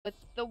with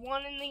the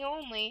one and the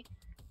only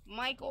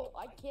Michael.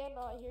 Yo, I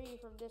cannot hear you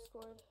from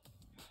Discord.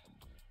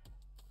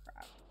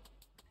 Crap.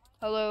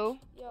 Hello?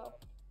 Yo.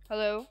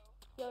 Hello?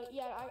 Yo,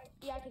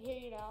 I can hear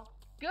you now.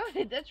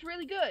 Good, that's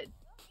really good.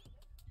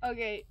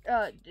 Okay,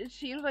 it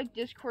seems like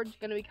Discord's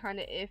gonna be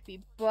kinda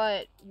iffy,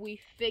 but we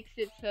fixed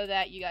it so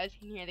that you guys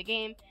can hear the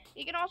game.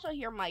 You can also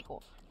hear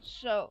Michael.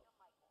 So,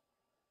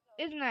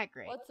 isn't that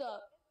great? What's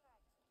up?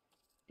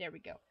 There we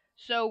go.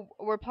 So,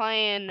 we're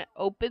playing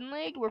Open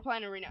League, we're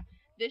playing Arena.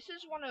 This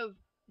is one of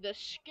the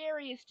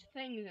scariest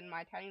things in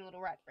my tiny little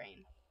rat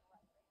brain.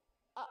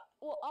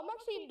 Well, I'm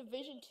actually in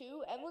Division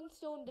 2. Evelyn's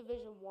still in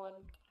Division 1.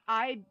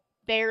 I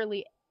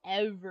barely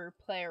ever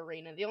play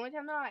Arena. The only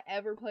time that I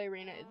ever play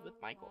Arena is with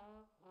Michael.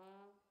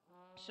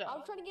 So,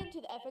 I'm trying to get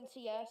into the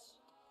FNCS.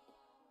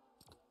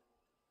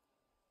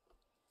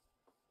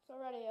 It's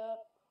already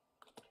up.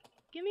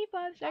 give me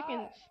 5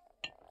 seconds.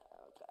 Okay.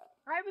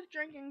 I was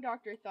drinking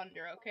Dr.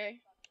 Thunder,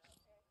 okay?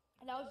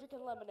 And I was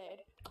drinking lemonade.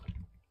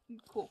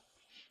 Cool.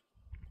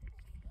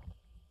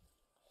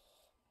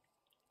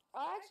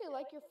 I actually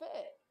like your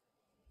fit.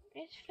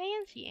 It's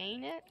fancy,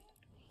 ain't it?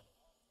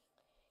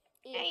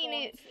 Ain't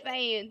it fancy.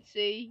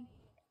 fancy?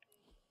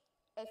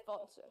 It's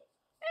fancy.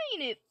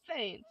 Ain't it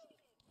fancy?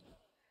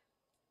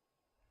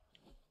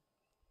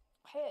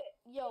 Hey,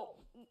 yo,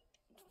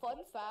 fun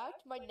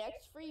fact, my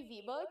next free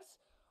V-Bucks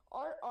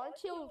aren't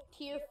till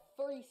tier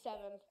 37.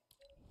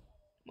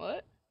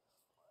 What?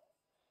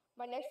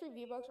 My next free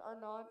V-Bucks are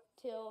not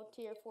till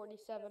tier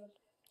 47.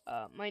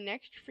 My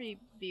next free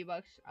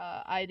V-Bucks,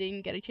 I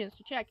didn't get a chance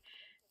to check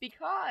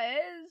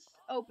because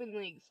Open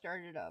League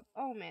started up.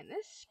 Oh man,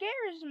 this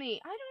scares me.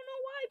 I don't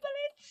know why, but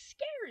it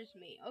scares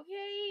me,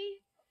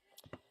 okay?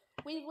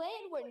 We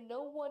land where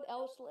no one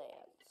else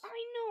lands.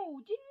 I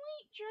know. Didn't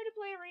we try to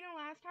play Arena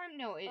last time?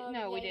 No,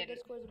 we didn't.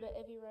 Discord's a bit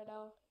iffy right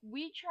now.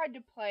 We tried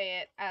to play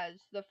it as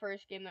the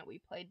first game that we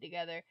played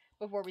together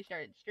before we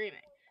started streaming.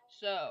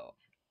 So,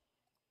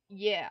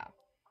 yeah.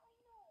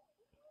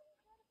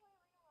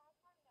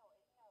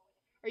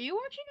 Are you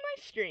watching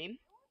my stream?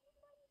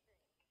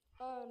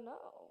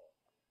 No.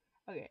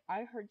 Okay,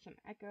 I heard some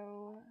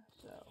echo,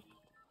 so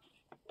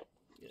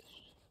just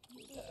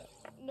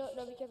No,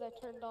 because I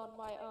turned on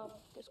my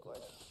Discord.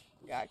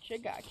 Gotcha.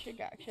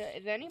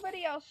 Is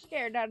anybody else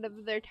scared out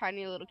of their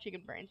tiny little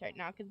chicken brains right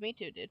now? Cause me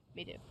too, dude.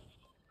 Me too.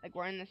 Like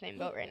we're in the same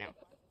boat right now.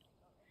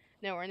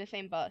 No, we're in the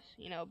same bus.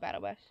 You know,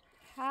 battle bus.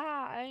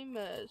 Ha! I'm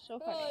so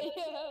funny. Oh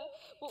yeah.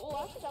 Well,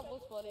 actually that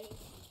was funny.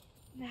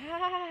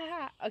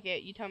 Okay,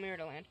 you tell me where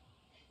to land.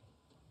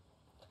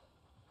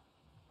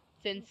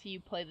 Since you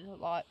play this a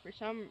lot, for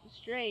some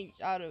strange,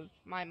 out of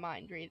my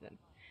mind reason.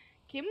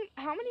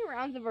 How many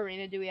rounds of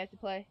Arena do we have to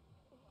play?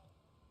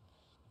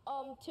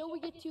 Till we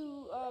get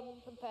to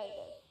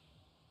competitive.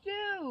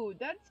 Dude,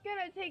 that's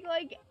gonna take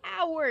like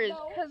hours,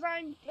 No. cause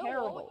I'm No,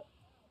 terrible.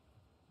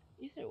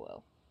 Yes, it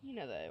will. You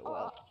know that it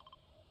will.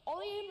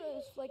 Only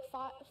is like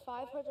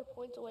 500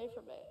 points away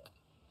from it.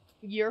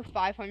 You're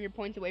 500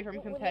 points away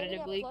from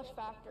competitive league. Flush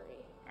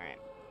Factory. All right.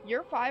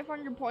 You're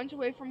 500 points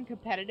away from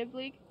competitive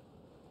league.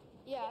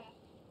 Yeah.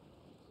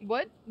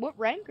 What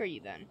rank are you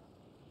then?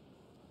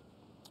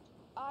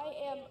 I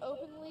am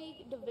Open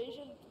League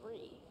Division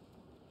 3.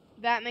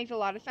 That makes a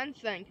lot of sense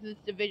then, because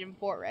it's Division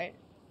 4, right?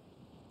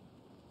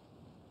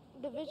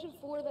 Division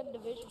 4, then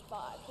Division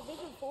 5.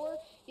 Division 4,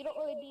 you don't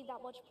really need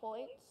that much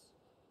points.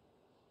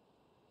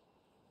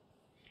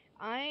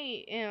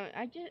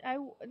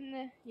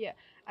 Yeah.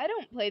 I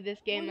don't play this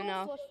game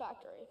enough. Flush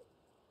Factory.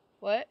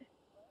 What?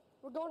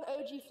 We're going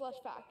OG Flush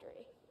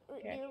Factory.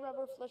 Okay. Do you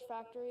remember Flush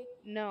Factory?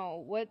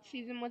 No. What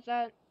season was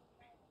that?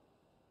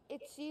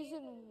 It's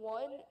season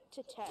 1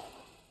 to 10.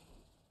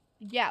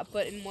 Yeah,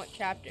 but in what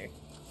chapter?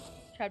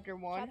 Chapter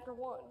 1? Chapter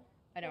 1.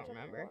 I don't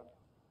remember.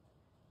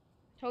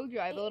 Told you,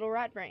 I have a little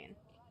rat brain.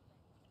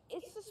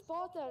 It's the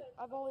spot that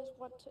I've always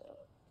went to.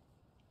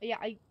 Yeah,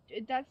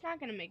 that's not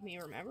gonna make me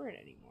remember it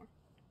anymore.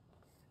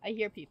 I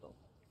hear people.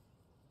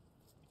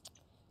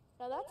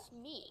 Now that's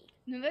me.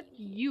 No, that's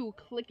you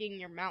clicking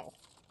your mouth.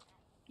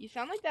 You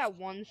sound like that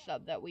one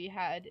sub that we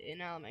had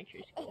in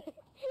elementary school.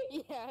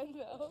 Yeah, I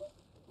know.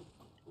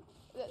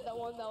 That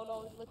one that would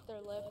always lick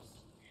their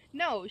lips.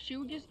 No, she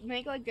would just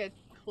make like a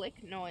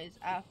click noise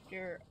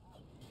after.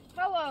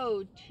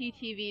 Hello,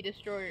 TTV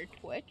Destroyer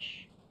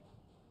Twitch.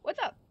 What's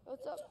up?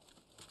 What's up?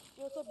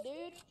 What's up,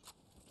 dude?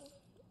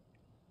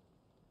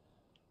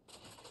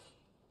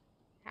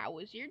 How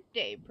was your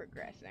day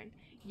progressing?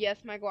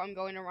 Yes, Michael, I'm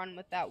going to run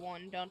with that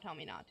one. Don't tell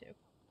me not to.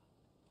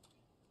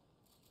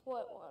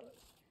 What one?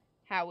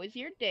 How was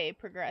your day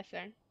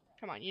progressing?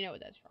 Come on, you know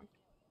what that's from.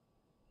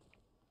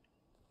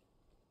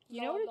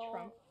 You know what it's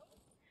from.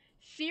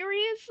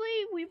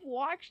 Seriously? We've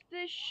watched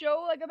this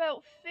show like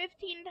about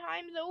 15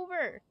 times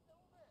over.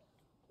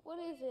 What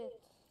is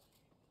it?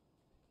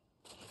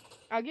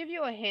 I'll give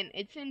you a hint.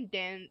 It's in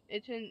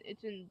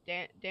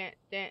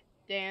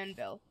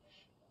Danville.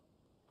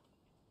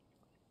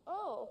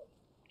 Oh.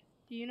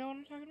 Do you know what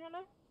I'm talking about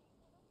now?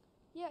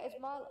 Yeah, it's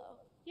Milo.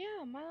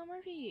 Yeah, Milo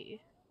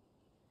Murphy.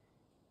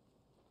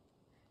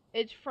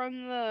 It's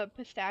from the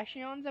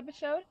Pistachions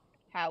episode.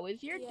 How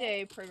is your Yeah.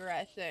 day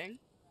progressing?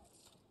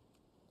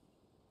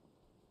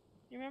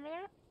 You remember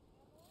that?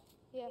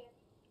 Yeah.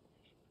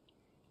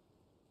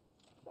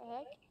 The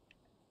heck?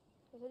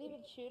 Is it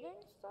even shooting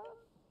stuff?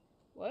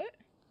 What?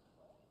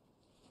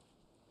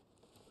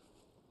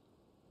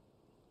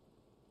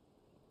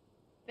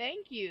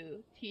 Thank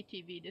you,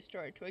 TTV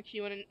Destroyer Twix.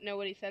 You want to know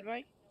what he said,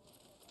 Mike?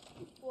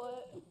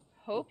 What?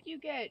 Hope you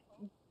get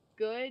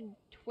good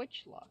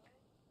Twitch luck.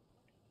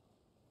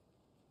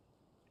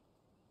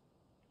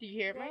 Did you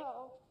hear it, Mike?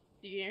 Wow.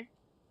 Did you hear?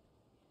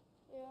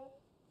 Yeah.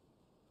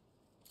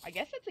 I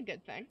guess that's a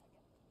good thing.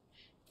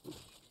 What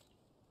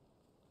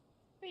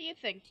do you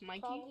think,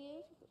 Mikey? Probably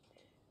is.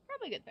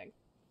 Probably a good thing.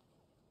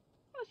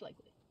 Most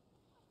likely.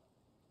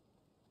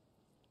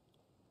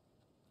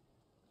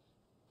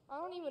 I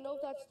don't even know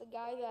if that's the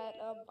guy that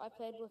I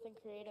played with in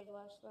creative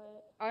last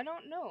night. I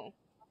don't know.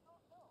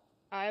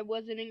 I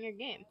wasn't in your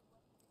game.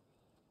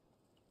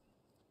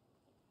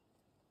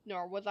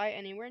 Nor was I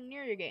anywhere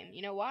near your game.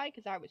 You know why?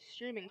 Because I was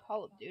streaming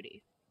Call of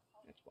Duty.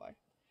 That's why.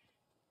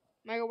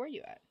 Michael, where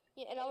you at?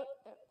 Yeah, and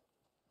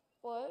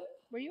what?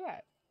 Where you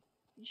at?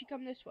 You should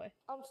come this way.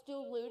 I'm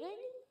still looting?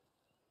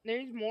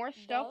 There's more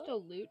stuff Duh. to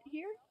loot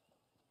here?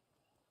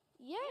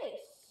 Yes.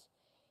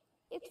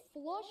 It's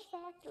Flush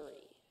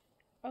Factory.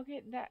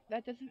 Okay,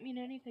 that doesn't mean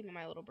anything in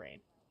my little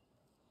brain.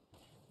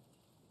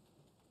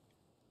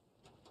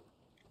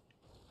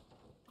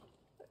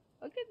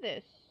 Look at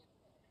this.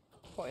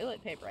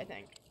 Toilet paper, I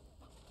think.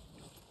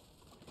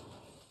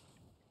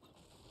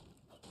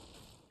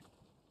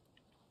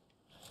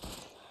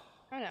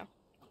 Oh no.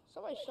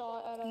 Somebody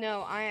shot at us.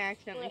 No, I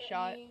accidentally Or at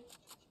shot. me.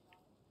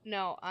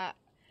 No,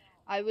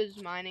 I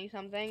was mining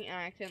something and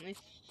I accidentally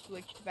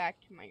switched back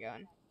to my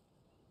gun.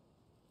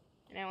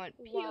 And I went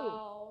pew.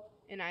 Wow.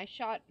 And I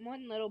shot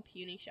one little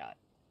puny shot.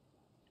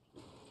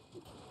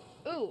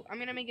 Ooh, I'm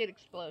gonna make it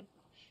explode.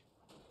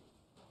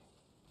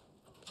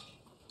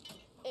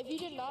 If you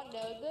did not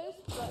know this,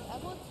 but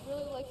Emma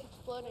really likes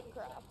exploding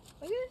crap.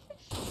 Look at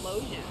this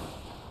explosion.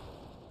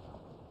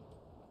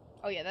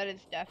 Oh yeah, that is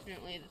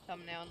definitely the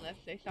thumbnail unless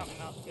there's something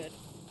else good.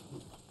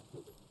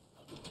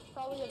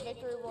 Probably a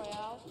victory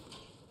royale.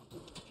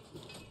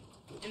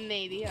 And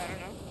maybe, I don't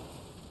know.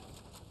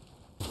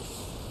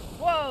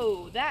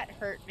 Whoa, that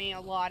hurt me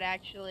a lot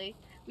actually.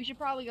 We should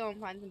probably go and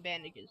find some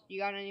bandages. You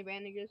got any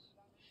bandages?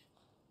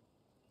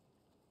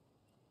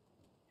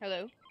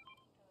 Hello?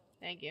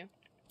 Thank you.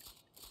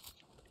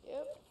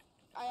 Yep.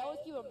 I always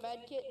keep a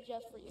med kit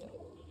just for you.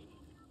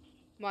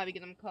 Why,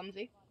 because I'm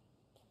clumsy?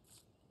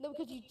 No,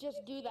 because you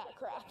just do that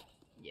crap.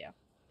 Yeah,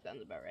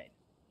 sounds about right.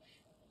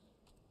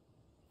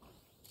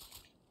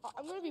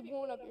 I'm gonna be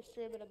blowing up your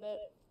stream in a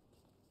bit.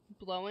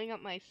 Blowing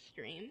up my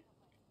stream?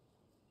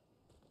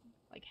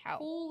 Like how?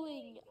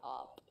 Pulling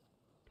up.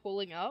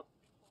 Pulling up?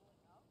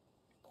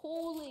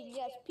 Pulling,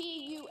 yes.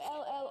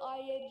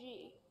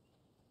 P-U-L-L-I-N-G.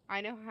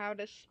 I know how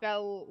to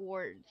spell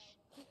words.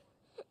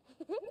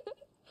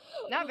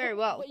 Not very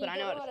well, but I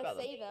know how to spell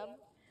them. Say them.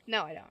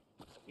 No, I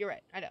don't. You're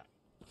right, I don't.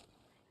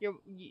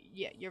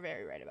 Yeah, you're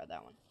very right about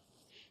that one.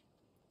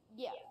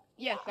 Yeah.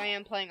 Yes, I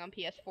am playing on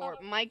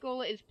PS4.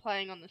 Michael is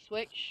playing on the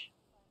Switch.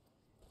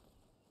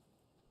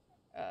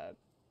 I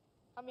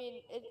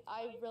mean,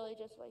 I really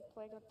just like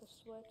playing with the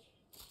Switch.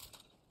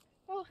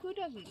 Well, who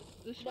doesn't?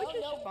 The Switch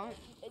is fun.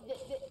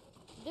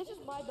 This is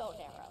my bow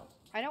and arrow.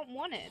 I don't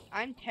want it.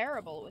 I'm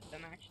terrible with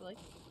them, actually.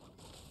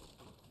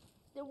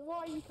 Then why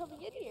are you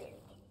coming in here?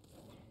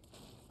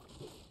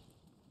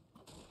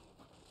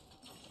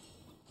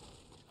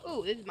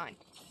 Ooh, this is mine.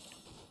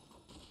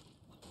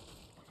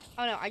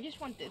 Oh no, I just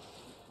want this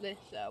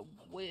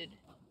wood.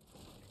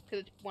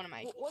 Because it's one of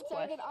my One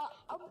quests. second,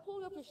 I'm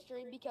pulling up your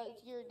stream because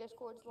your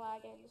Discord's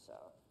lagging, so.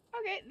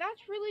 Okay,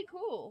 that's really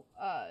cool.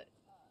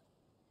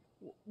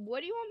 What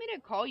do you want me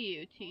to call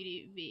you,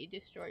 TDV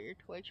Destroyer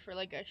Twitch, for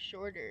like a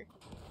shorter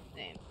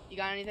name? You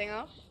got anything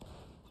else?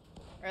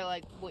 Or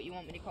like what you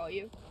want me to call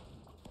you?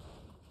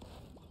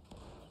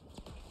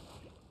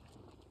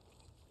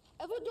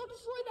 Evan, don't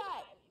destroy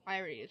that! I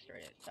already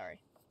destroyed it, sorry.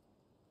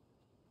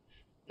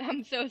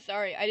 I'm so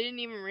sorry, I didn't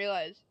even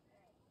realize.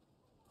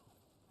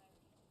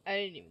 I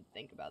didn't even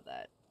think about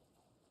that.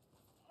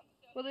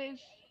 Well, there's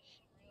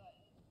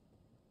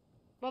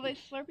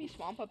Slurpy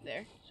Swamp up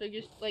there, so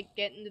just like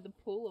get into the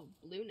pool of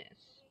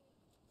blueness.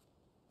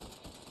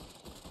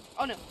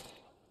 Oh no.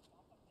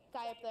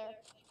 Guy up there.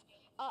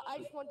 I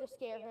just wanted to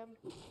scare him.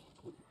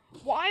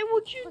 Why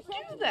would you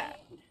Protect do that?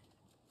 me.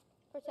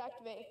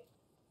 Protect me.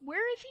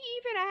 Where is he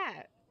even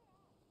at?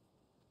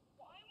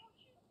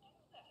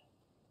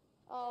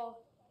 Oh,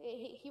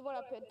 he went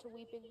up into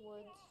Weeping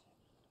Woods.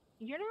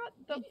 You're not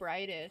the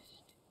brightest.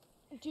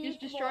 Dude,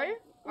 Just Destroyer?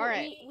 Well,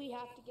 Alright. We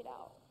have to get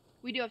out.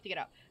 We do have to get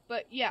out.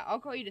 But yeah, I'll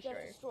call you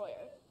Destroyer. Just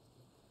Destroyer.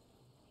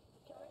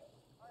 Okay.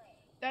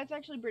 That's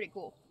actually pretty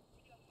cool.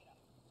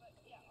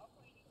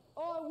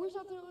 Oh, I wish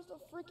that there was a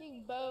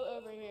freaking boat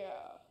over here.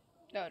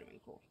 That would have been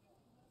cool.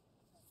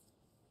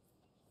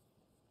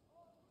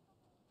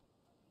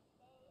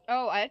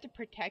 Oh, I have to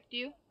protect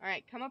you?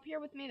 Alright, come up here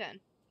with me then.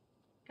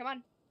 Come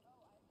on.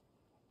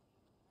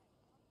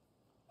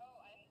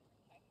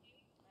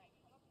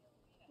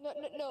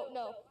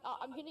 No.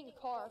 I'm getting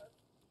a car.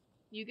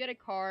 You get a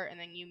car and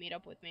then you meet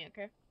up with me,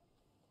 okay?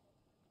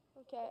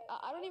 Okay.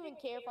 I don't even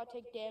care if I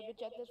take damage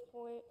at this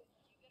point.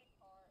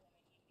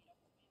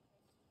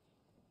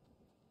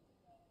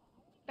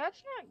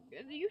 That's not.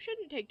 You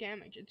shouldn't take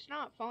damage. It's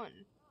not fun,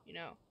 you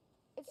know.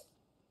 It's.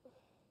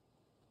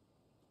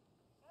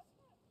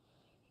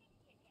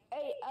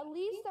 Hey, at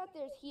least that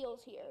there's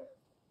heals here.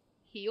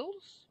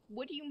 Heals?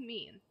 What do you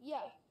mean?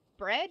 Yeah.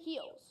 Bread?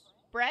 Heals.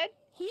 Bread?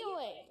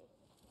 Healing.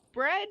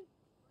 Bread?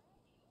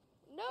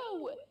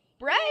 No.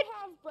 Bread? They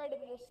don't have bread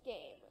in this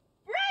game.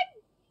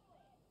 Bread!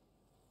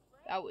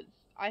 That was.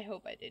 I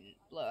hope I didn't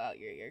blow out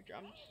your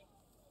eardrums.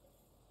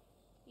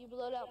 You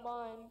blowed out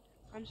mine.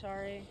 I'm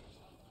sorry.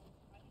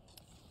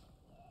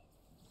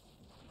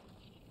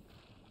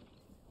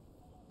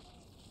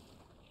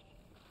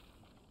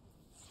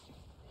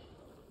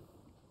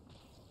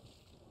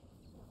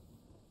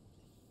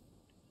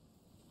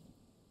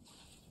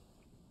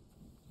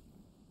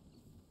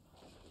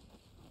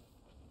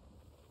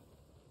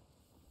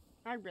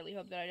 I really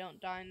hope that I don't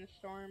die in the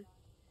storm.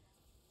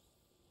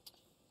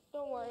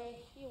 Don't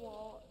worry, you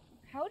won't.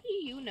 How do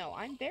you know?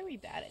 I'm very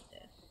bad at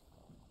this.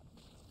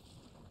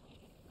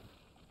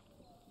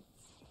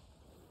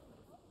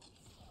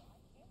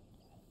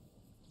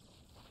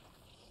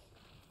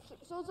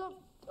 So it's a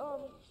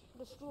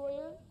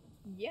destroyer.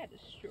 Yeah,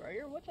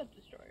 Destroyer? What's up,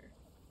 Destroyer?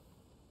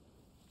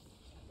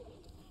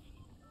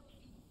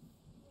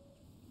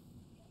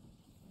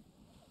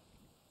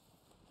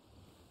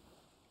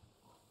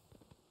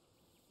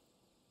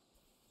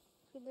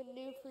 In the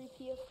new free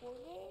PS4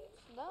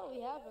 games? No,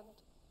 we haven't.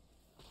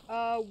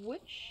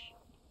 Which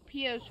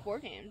PS4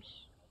 games?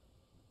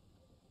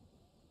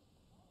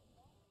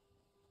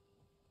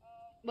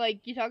 Like,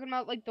 you talking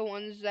about, like, the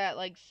ones that,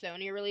 like,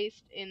 Sony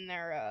released in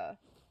their,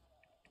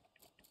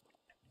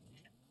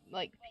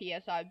 like,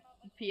 PS5,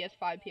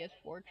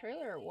 PS4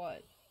 trailer, or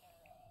what?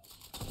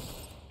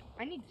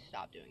 I need to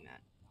stop doing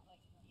that.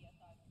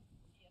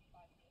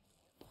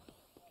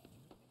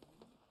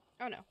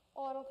 Oh, no.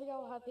 Oh, I don't think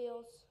I'll have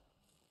heals.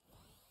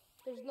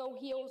 There's no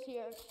heals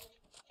here.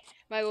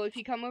 Michael, if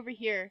you come over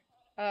here,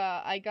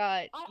 I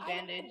got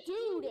bandage.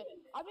 Dude,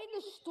 I'm in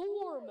the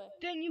storm.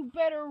 Then you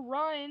better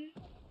run.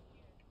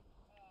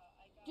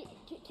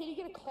 Can you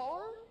get a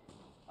car?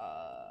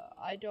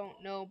 I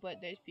don't know, but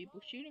there's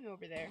people shooting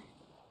over there.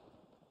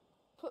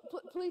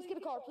 Please get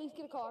a car. Please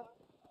get a car.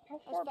 How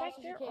far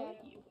back there are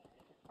you?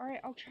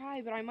 Alright, I'll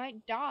try, but I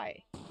might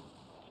die.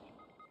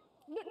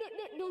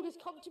 No,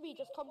 just come to me.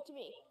 Just come to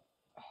me.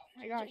 Oh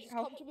my gosh, just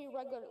come to me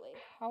regularly.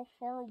 How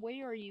far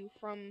away are you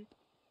from...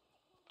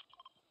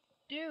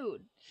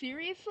 Dude,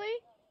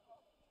 seriously?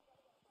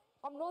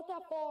 I'm not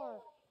that far.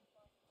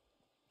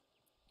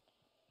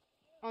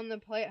 On the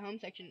play at home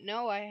section?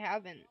 No, I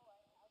haven't.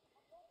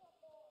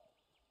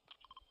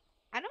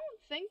 I don't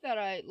think that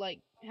I,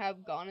 like,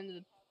 have gone into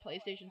the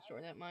PlayStation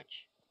store that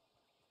much.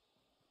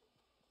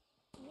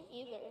 Me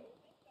either.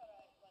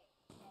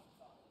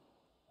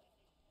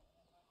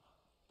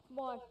 Come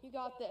on, you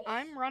got this.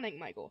 I'm running,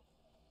 Michael.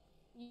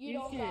 You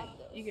don't got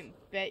this. You can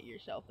bet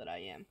yourself that I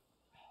am.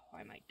 Oh,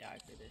 I might die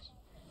for this.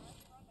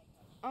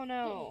 Oh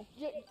no.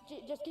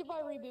 Just get my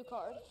reboot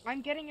card.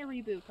 I'm getting a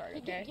reboot card,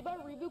 okay? Get my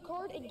reboot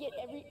card and get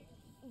everything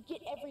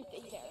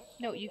there.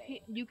 No, you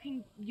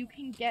can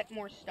get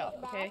more stuff,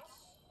 okay?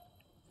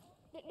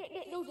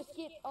 No, just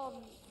get my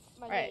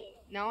Alright,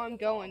 now I'm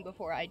going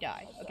before I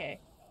die, okay?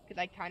 Because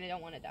I kind of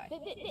don't want to die.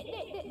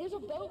 There's a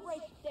boat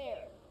right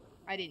there.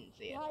 I didn't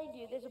see it. Behind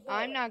you, there's a boat.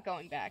 I'm not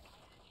going back.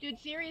 Dude,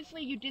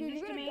 seriously, you did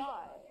this to me?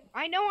 Die.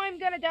 I know I'm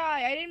gonna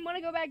die. I didn't want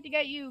to go back to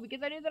get you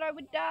because I knew that I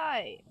would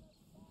die.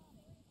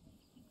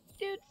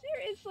 Dude,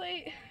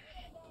 seriously.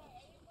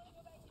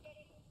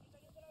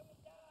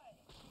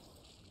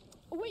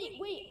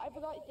 Wait, I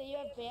forgot that you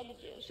have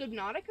bandages.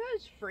 Subnautica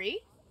is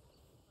free?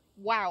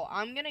 Wow,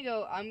 I'm gonna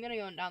go and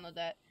download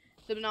that.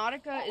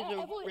 Subnautica is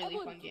a really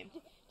fun game.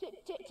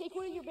 Take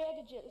one of your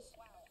bandages.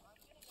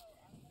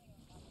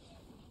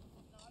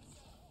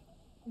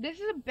 This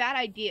is a bad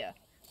idea.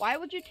 Why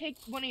would you take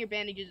one of your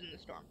bandages in the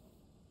storm?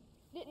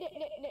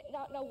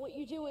 No, what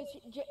you do is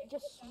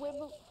just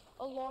swim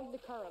along the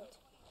current.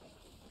 I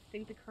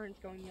think the current's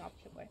going the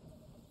opposite way.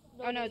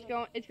 Oh no, it's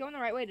going the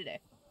right way today.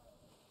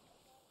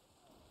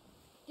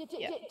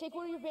 Take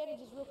one of your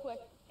bandages real quick.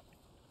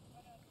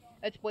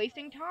 It's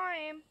wasting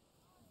time.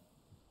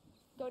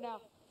 Go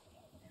now.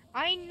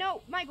 I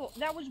know, Michael.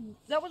 That was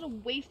a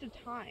waste of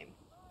time.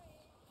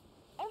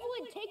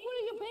 Evelyn, take one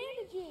of your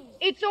bandages.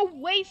 It's a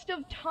waste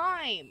of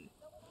time.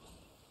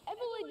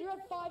 Evelyn, you're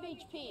at 5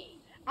 HP.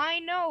 I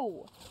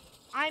know.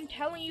 I'm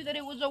telling you that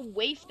it was a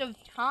waste of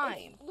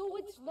time. No,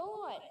 it's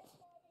not.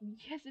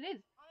 Yes, it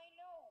is. I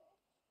know.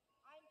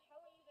 I'm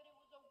telling you that it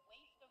was a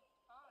waste of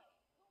time. No, it's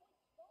not.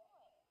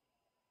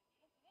 Yes,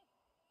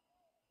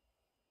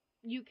 it is.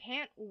 You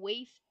can't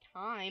waste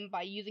time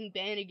by using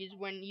bandages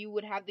when you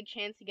would have the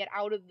chance to get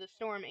out of the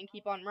storm and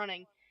keep on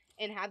running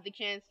and have the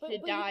chance to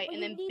die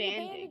and then bandage.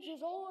 The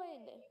bandages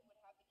on.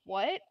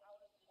 What?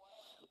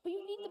 But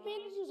you need the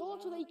bandages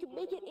on so that you can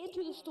make it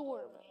into the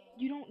storm.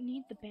 You don't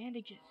need the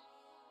bandages.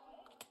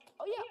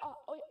 Oh yeah.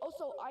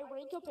 Also, I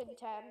rank up in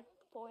 10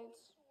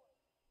 points.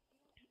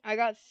 I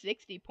got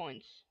 60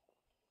 points.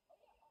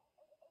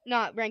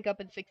 Not rank up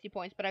in 60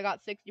 points, but I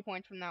got 60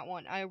 points from that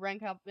one. I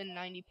rank up in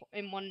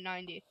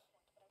 190.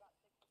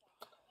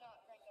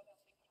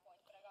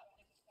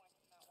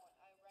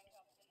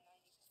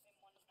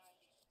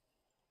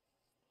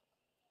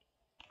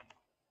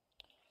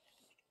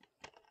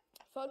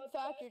 Fun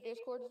fact: your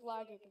Discord is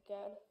lagging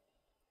again.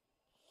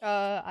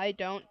 I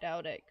don't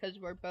doubt it, because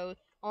we're both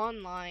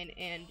online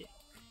and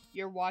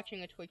you're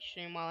watching a Twitch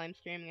stream while I'm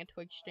streaming a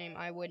Twitch stream.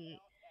 I wouldn't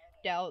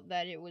doubt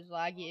that it was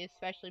laggy,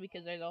 especially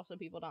because there's also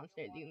people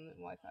downstairs using the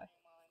Wi-Fi.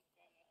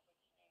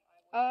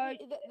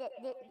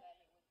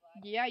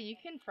 Yeah, you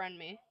can friend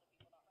me.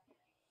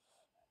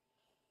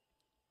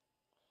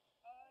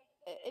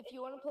 If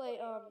you want to play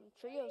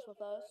trios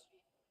with us.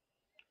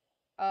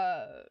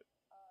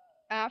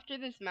 After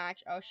this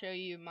match, I'll show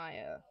you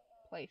my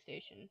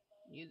PlayStation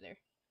user.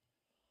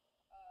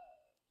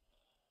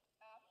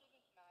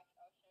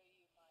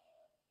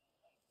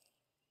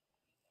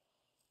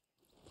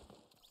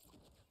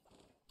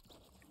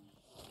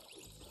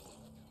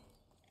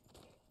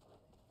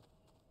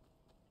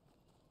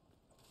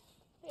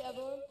 Hey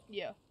Evelyn.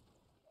 Yeah.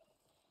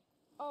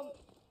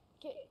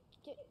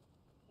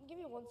 Give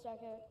me 1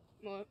 second.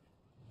 What?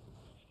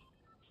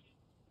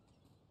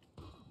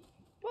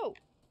 Whoa.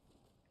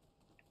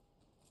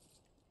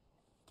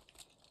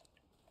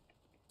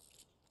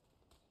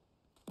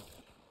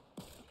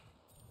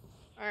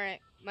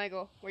 Alright,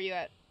 Michael, where you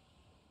at?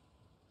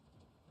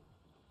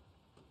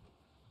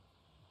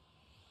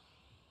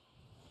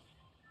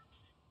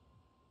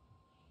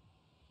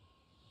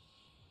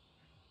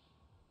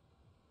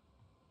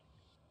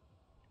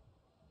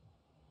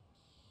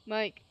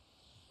 Mike.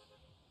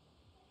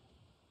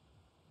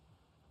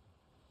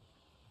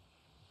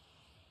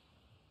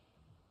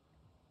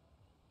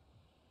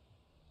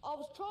 I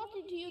was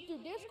talking to you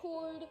through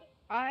Discord.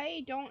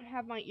 I don't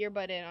have my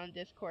earbud in on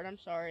Discord, I'm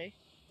sorry.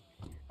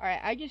 Alright,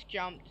 I just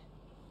jumped.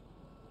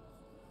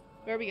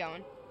 Where are we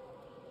going?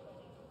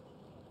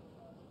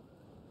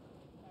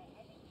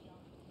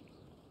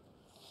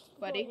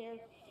 Buddy?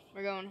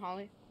 We're going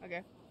Holly?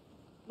 Okay.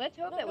 Let's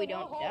hope that we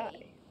don't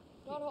die.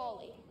 Not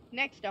Holly.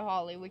 Next to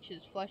Holly, which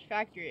is Flush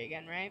Factory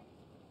again, right?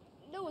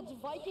 No, it's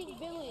Viking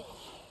Village.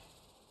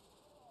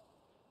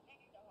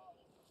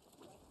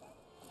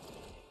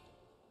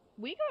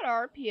 We got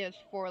our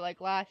PS4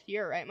 like last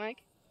year, right,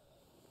 Mike?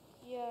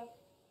 Yeah.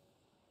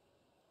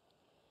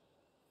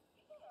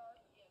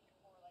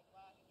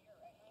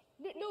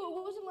 No, it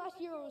wasn't last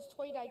year, it was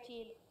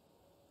 2019.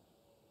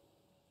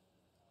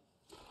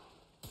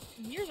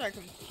 Years are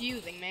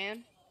confusing,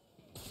 man.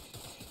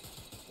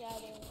 Yeah,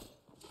 it is.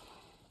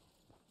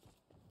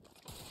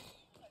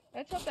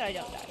 Let's hope that I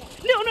don't die.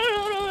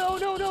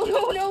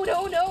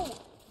 No!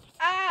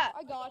 Ah!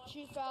 I got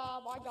you,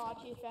 fam. I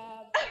got you,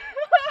 fam.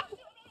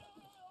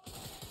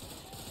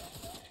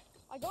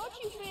 I got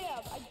you,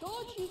 fam.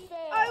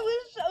 I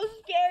was so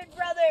scared,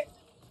 brother.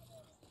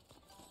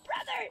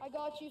 I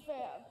got you,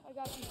 fam.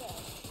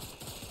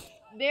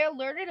 They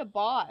alerted a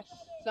boss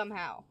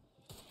somehow.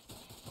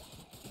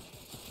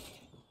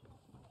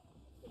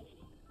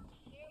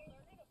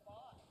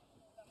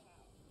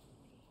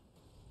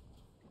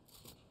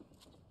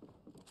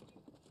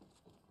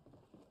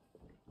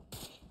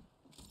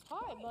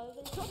 Hi,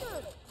 mother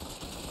trucker.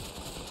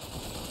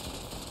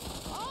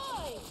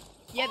 Hi.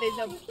 Yeah,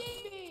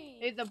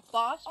 There's a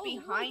boss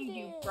behind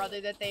you,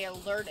 brother, that they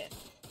alerted.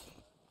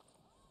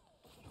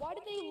 Why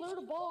did they alert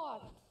a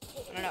boss?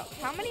 I don't know.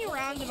 How many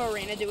rounds of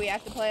arena do we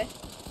have to play?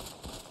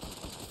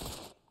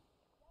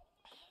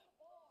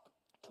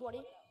 20.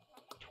 20?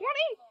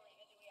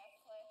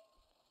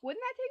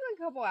 Wouldn't that take like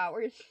a couple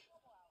hours?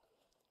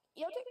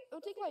 Yeah,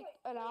 it'll take like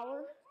an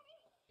hour.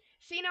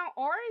 See, now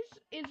ours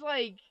is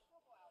like,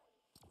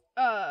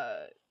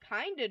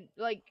 kinda,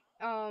 like,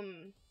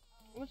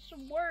 what's the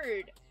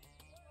word?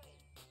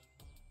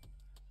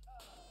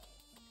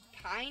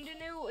 Kinda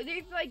new?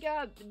 There's like,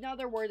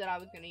 another word that I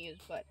was gonna use,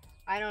 but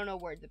I don't know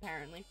words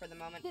apparently for the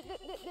moment.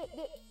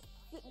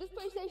 This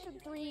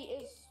PlayStation 3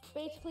 is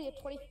basically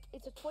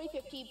it's a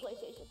 2015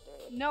 PlayStation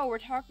 3. No, we're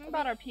talking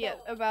about our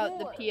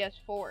the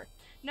PS4.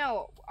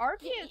 No, our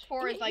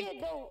PS4 is like...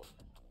 No,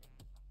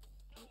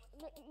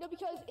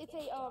 because it's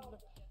a,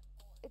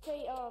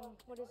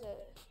 what is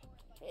it?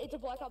 It's a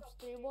Black Ops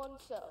 3 one,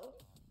 so...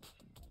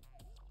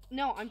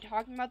 No, I'm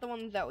talking about the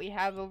ones that we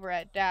have over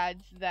at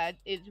Dad's that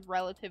is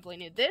relatively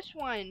new. This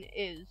one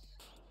is,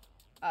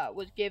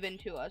 was given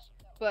to us,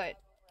 but,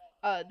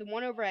 the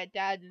one over at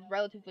Dad's is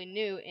relatively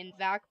new, and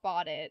Zach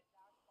bought it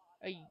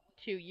a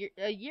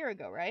year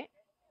ago, right?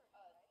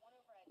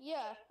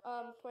 Yeah,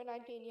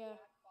 2019, yeah,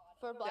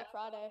 for Black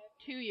Friday.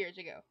 2 years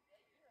ago.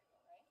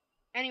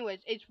 Anyways,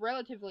 it's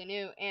relatively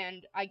new,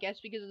 and I guess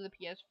because of the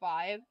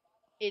PS5,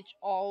 it's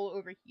all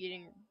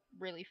overheating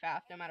really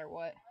fast no matter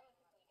what.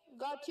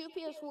 Got 2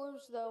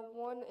 PS4s though.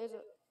 One's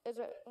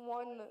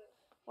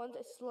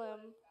a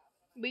slim.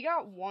 We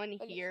got one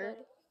like here,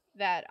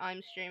 that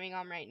I'm streaming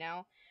on right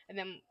now, and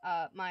then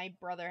my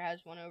brother has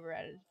one over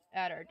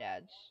at our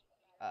dad's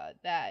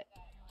that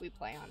we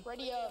play on.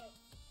 Ready up.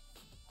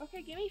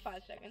 Okay, give me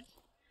 5 seconds.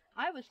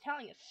 I was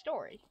telling a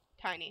story,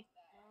 Tiny.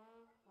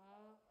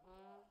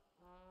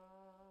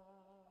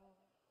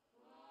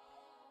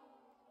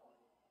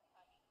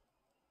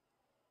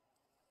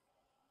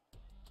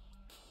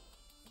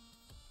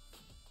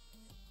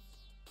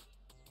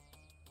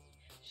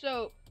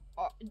 So,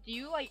 do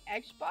you like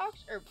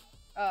Xbox or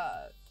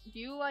do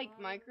you like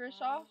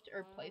Microsoft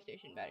or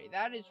PlayStation better?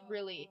 That is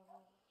really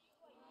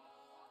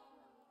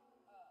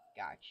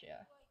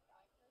gotcha.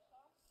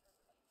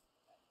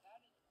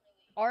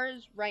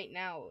 Ours right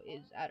now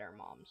is at our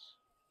mom's.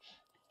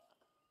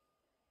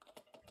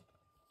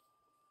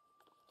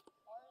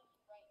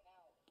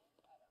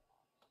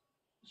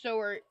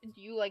 So,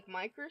 do you like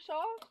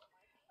Microsoft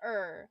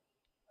or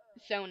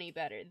Sony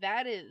better?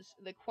 That is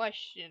the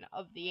question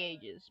of the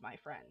ages, my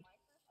friend.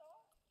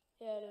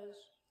 Yeah, it is.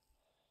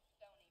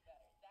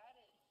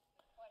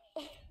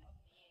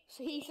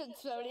 So he said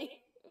Sony.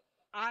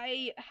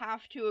 I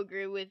have to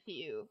agree with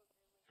you,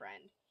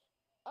 friend.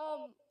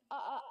 I'm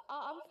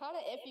kind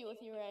of iffy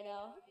with you right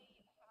now.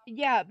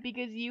 Yeah,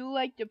 because you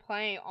like to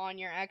play on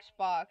your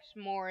Xbox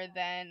more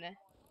than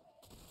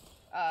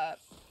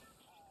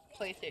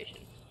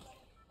PlayStation.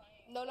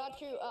 No, not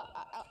true.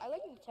 I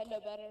like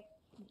Nintendo better.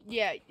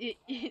 Yeah,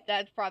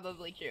 that's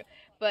probably true.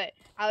 But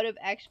out of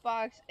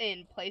Xbox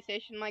and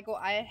PlayStation, Michael,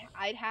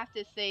 I'd have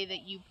to say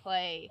that you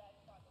play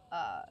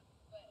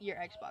your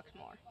Xbox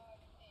more.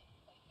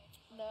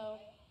 No.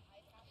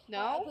 I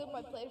No? play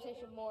my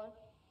PlayStation more.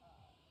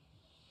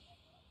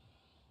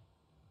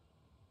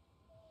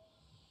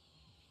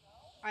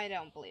 I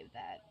don't believe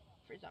that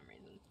for some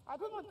reason. I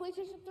play my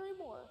PlayStation 3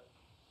 more.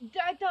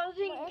 That My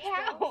doesn't Xbox.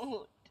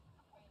 count.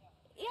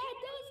 Yeah, it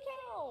does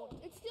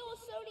count. It's still a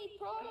Sony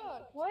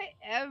product.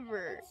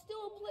 Whatever. It's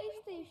still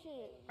a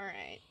PlayStation.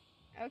 Alright.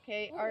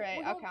 Okay, We're, alright,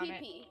 we're I'll going count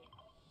it.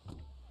 PP.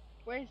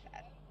 Where's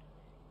that?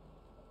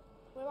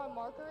 Where my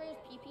marker is,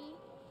 PP.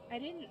 I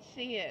didn't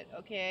see it,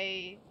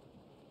 okay?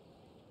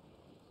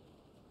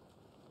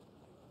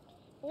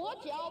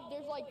 Watch out,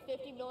 there's like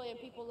 50 million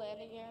people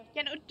landing here.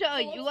 Yeah, no, duh,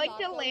 So you let's like not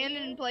to go land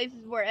here. in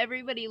places where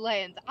everybody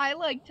lands. I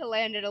like to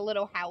land at a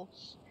little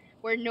house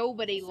where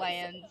nobody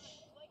lands.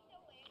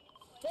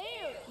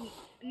 There!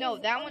 No,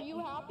 that Are one. you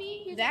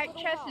happy? Here's a That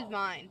little chest house. is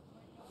mine.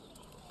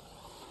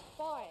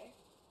 Fine.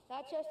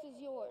 That chest is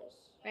yours.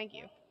 Thank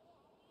you.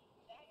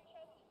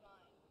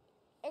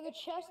 And the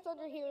chest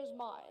under here is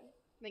mine.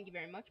 Thank you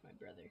very much, my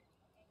brother.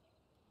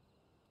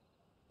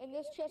 And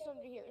this chest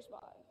under here is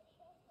mine.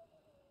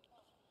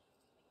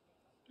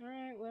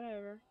 Alright,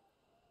 whatever.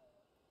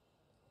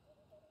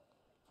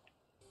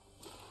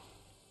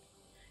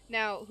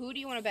 Now, who do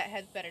you want to bet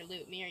has better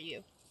loot, me or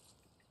you?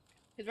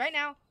 Because right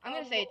now, I'm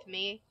gonna say it's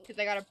me, because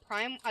I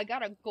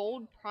got a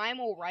gold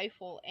primal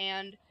rifle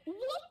and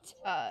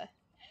What?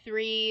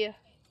 3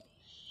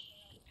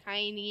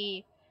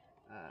 tiny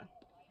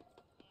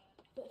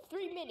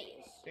 3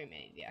 minis. 3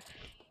 minis, yeah.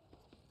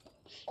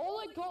 All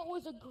I got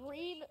was a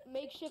green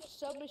makeshift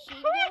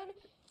submachine gun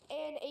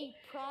and a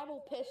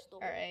primal pistol.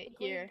 Alright, a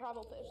green here.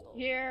 primal pistol.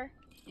 Here,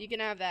 you can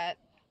have that.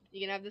 You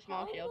can have the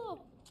small shield. How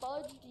the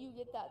fudge do you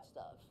get that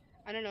stuff?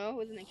 I don't know, it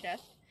was in the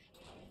chest.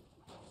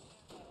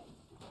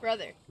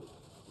 Brother.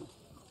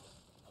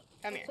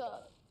 Come here. What's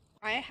up?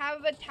 I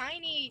have a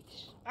tiny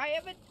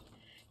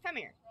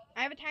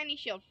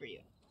shield for you.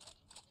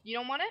 You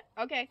don't want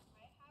it? Okay.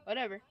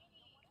 Whatever.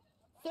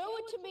 Throw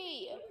it to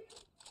me.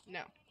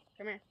 No.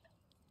 Come here.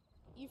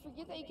 You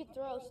forget that you can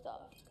throw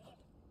stuff.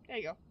 There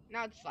you go.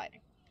 Now it's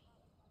sliding.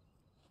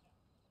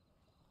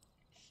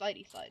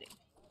 Sliding.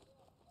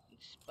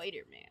 It's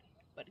Spider-Man,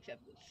 but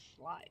except with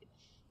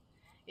slides.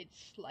 It's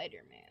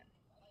Slider-Man.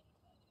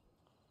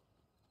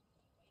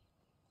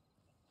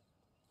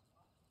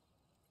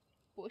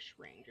 Bush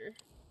Ranger.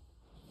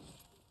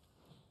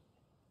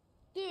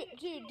 Dude,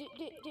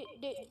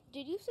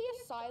 did you see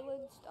a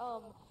silenced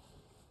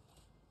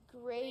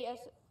gray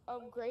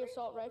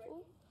assault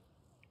rifle?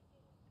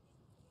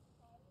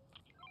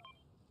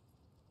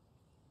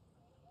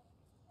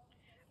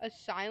 A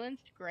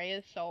silenced gray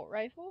assault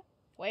rifle?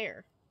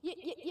 Where? Yeah.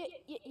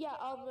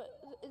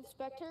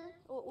 Inspector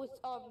was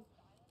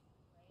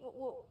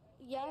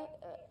yeah.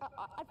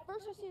 At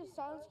first I see a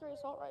silenced gray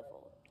assault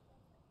rifle.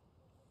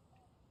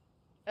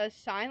 A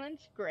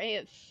silenced gray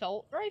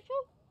assault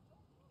rifle?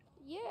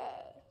 Yeah.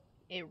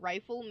 A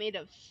rifle made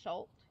of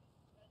salt?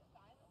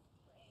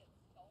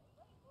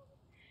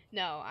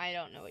 No, I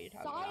don't know what you're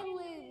talking about.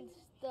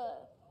 Silenced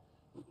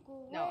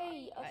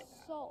gray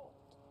assault.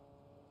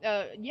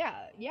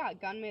 Yeah,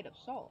 gun made of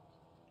salt.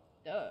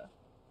 Duh.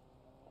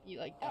 You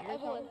like dumb or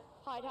Evelyn,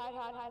 something? hide.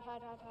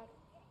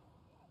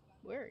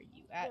 Where are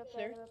you at, They're up sir?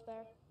 there, they're up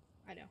there.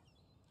 I know.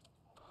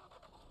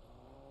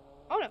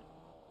 Oh no.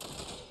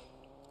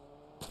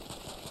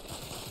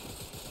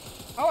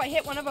 Oh, I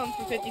hit one of them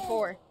for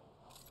 54.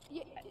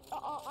 Yeah,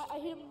 I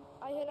hit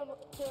him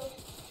too.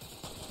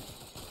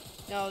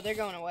 No, they're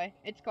going away.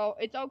 It's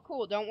all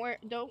cool. Don't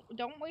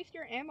waste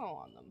your ammo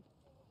on them.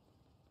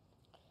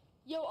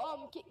 Yo,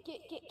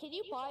 can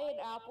you buy an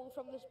apple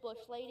from this bush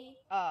lady?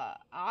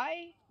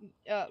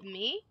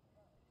 Me?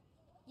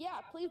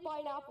 Yeah, please buy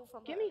an apple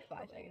from Give her. me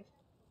 5 seconds.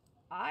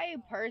 I I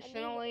need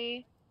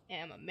personally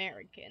am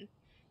American.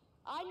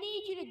 I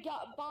need you to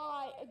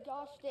buy a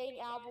gosh dang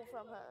apple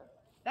from her.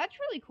 That's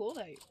really cool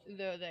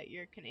that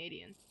you're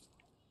Canadian.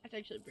 That's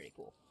actually pretty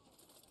cool.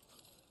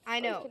 I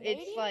Wait, know, it's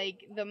Canadian?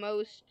 like the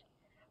most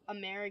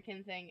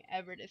American thing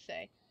ever to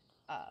say.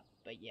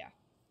 But yeah.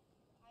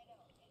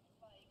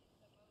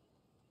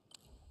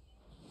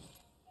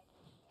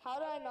 How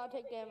did I not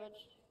take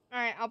damage?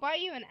 Alright, I'll buy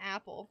you an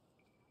apple.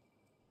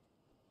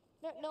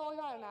 No, I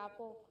got an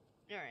apple.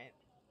 Alright.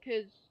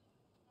 'Cause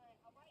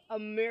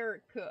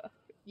America.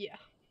 Yeah.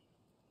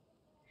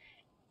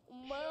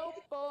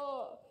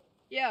 America.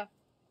 Yeah,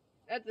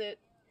 that's it.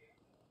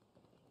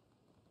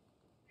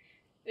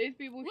 There's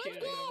people Let's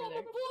shooting go! over I'm there.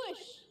 a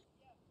bush!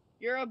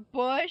 You're a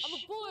bush? I'm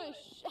a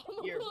bush! I'm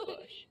a You're a bush!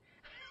 bush.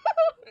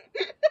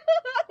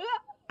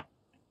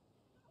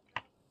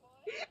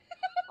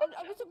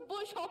 I'm just a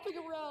bush hopping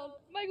around.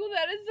 Michael,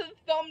 that is the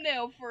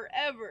thumbnail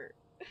forever.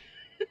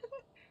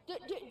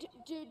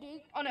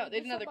 Dude. Oh no,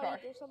 there's another car.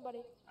 There's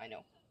somebody. I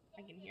know.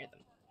 I can hear them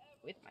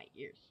with my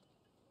ears.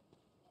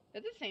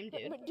 That's the same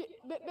dude.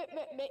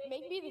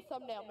 Make me the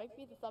thumbnail. Make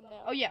me the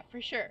thumbnail. Oh yeah, for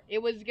sure. It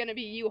was gonna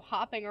be you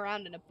hopping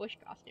around in a bush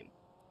costume.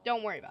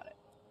 Don't worry about it.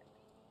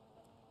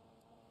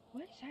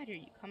 What side are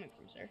you coming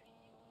from, sir?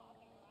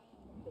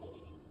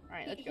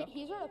 Alright, let's go.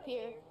 He's right up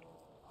here.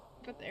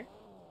 Up there.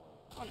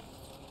 Oh no.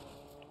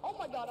 Oh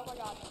my god, oh my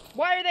god.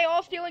 Why are they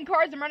all stealing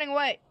cars and running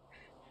away?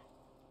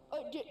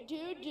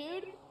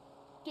 Dude.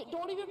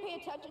 Don't even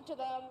pay attention to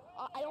them.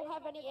 I don't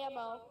have any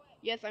ammo.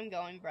 Yes, I'm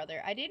going,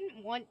 brother. I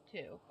didn't want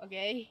to,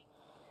 okay?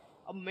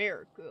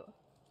 America.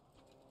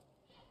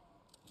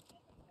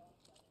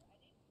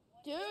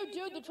 Dude,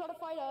 they're trying to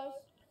fight us.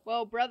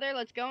 Well, brother,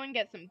 let's go and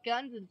get some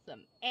guns and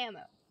some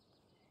ammo.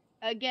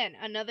 Again,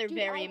 another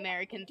very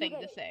American thing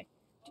to say.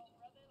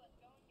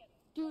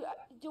 Dude,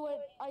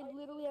 I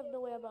literally have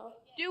no ammo.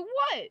 Do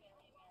what?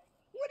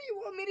 What do you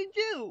want me to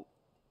do?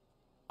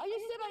 I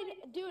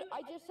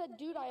just said,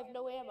 dude, I have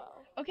no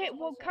ammo. Okay,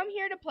 well, come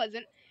here to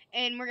Pleasant,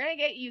 and we're gonna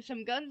get you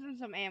some guns and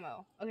some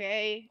ammo,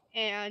 okay?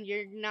 And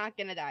you're not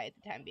gonna die at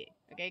the time being,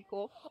 okay?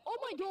 Cool? Oh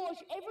my gosh,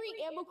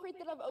 every ammo crate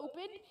that I've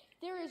opened,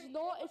 there is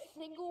not a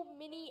single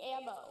mini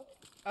ammo.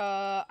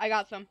 I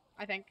got some,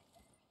 I think.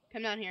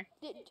 Come down here.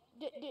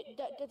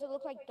 Does it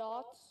look like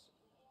dots?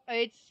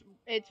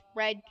 It's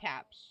red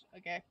caps,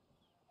 okay?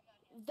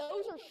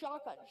 Those are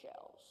shotgun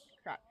shells.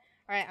 Crap.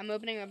 Alright, I'm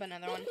opening up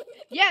another one.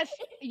 Yes,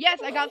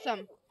 I got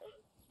some.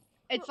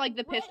 It's like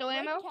the pistol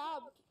ammo.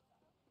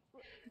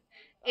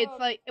 It's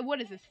like,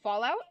 what is this,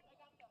 Fallout?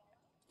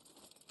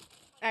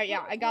 Alright,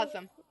 yeah, I got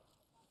some.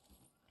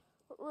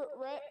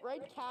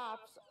 Red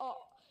caps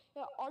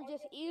are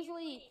just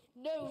easily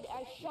known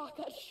as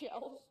shotgun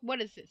shells.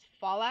 What is this,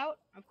 Fallout?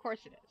 Of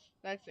course it is.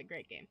 That's a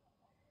great game.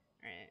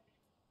 Alright.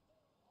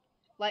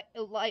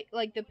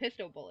 Like the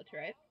pistol bullets,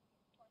 right?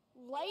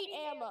 Light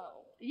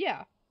ammo.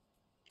 Yeah.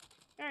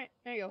 Alright,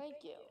 there you go.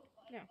 Thank you.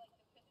 Yeah.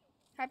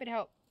 Happy to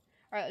help.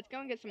 Alright, let's go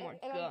and get some more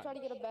guns. I'm trying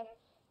to get a better...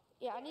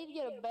 Yeah, I need to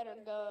get a better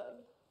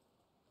gun.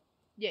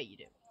 Yeah, you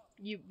do.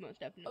 You most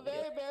definitely do. A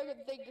very do.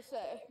 American thing to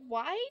say.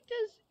 Why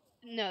does...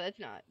 No, that's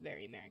not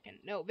very American.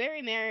 No, very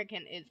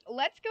American is,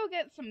 let's go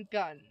get some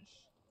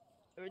guns.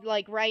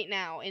 Like, right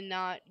now, and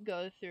not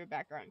go through a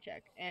background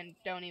check. And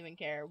don't even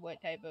care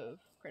what type of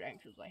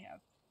credentials I have.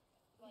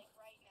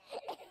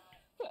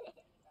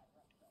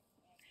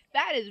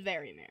 That is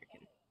very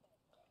American.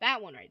 That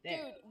one right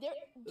there.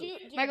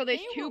 Dude, Michael,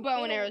 there's two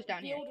bow and arrows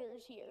down here.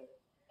 here.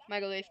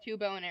 Michael, there's two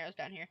bow and arrows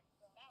down here.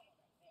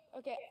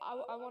 Okay,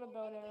 I want a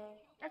bow and arrow.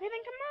 Okay,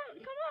 then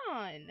come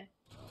on.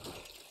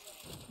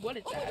 What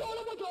is that?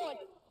 Oh my god!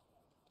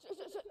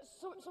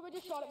 Somebody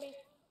just shot at me.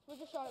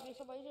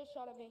 Somebody just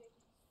shot at me.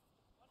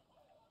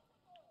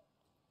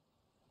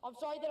 I'm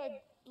sorry that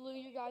I blew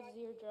your guys'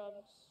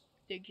 eardrums.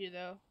 Did you,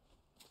 though?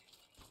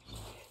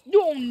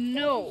 Oh,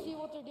 no! Did you see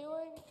what they're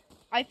doing?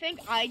 I think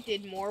I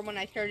did more when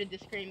I started to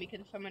scream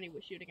because somebody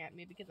was shooting at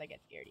me because I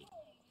get scaredy.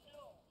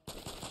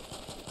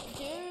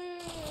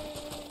 Dude!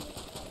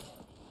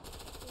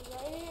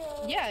 Right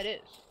here. Yeah, it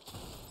is.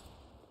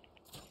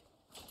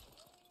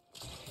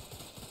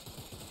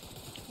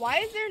 Why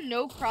is there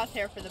no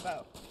crosshair for the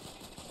bow?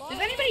 Does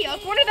anybody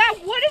else want that?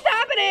 What is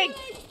happening?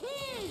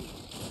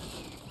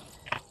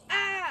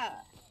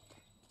 Ah!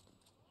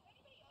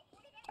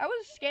 That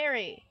was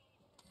scary.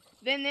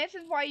 Then this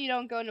is why you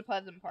don't go into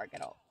Pleasant Park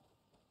at all.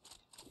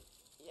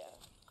 Yeah.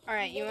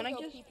 Alright, you wanna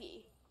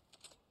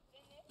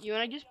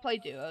just play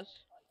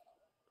duos?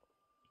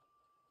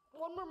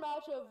 One more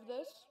match of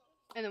this.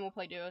 And then we'll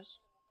play duos.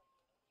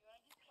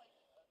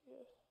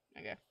 Yeah.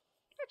 Okay.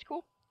 That's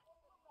cool.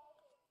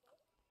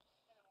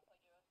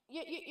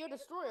 You're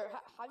Destroyer.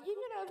 Have you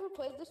even ever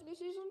played this new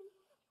season?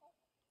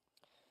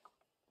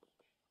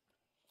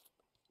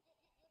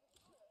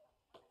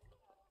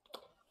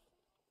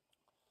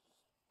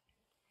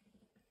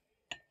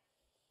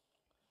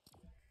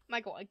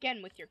 Michael,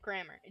 again with your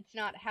grammar. It's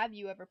not have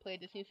you ever played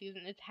this new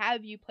season, it's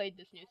have you played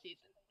this new season.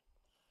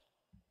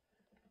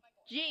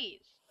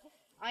 Jeez.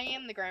 I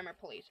am the grammar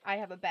police. I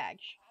have a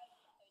badge.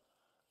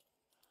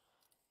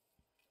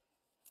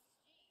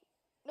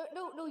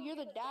 No, you're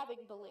the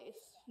dabbing police.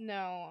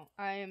 No,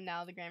 I am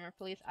now the grammar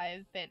police. I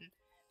have been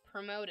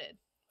promoted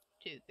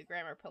to the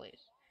grammar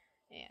police.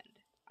 And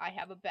I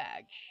have a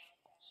badge.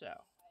 So.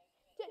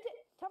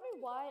 Tell me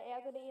why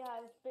Anthony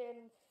has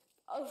been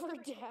over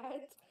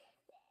dad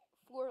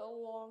for a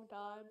long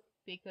time.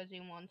 Because he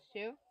wants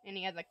to. And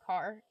he has a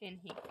car. And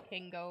he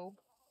can go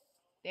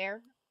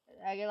there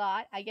a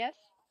lot, I guess.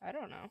 I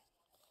don't know.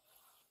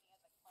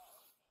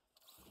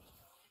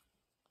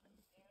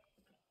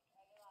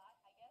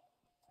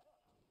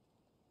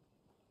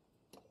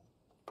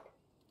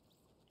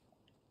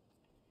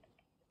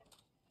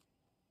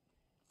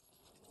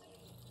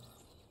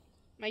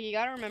 Mike, you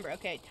gotta remember,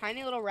 okay,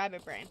 tiny little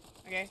rabbit brain,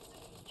 okay?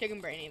 Chicken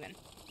brain even.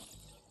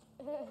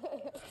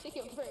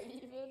 Chicken brain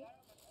even.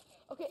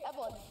 Okay,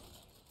 Evelyn.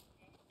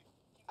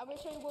 I'm gonna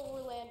show you where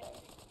we're landing.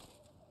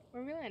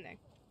 Where are we landing?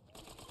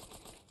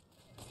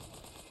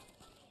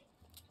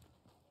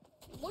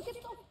 Look at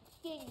the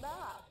fucking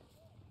map.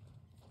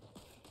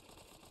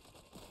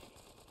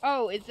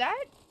 Oh, is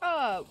that,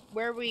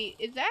 where we,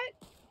 is that,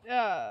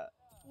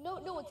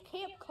 No, it's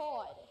Camp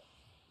Cod.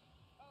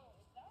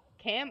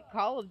 Camp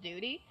Call of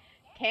Duty?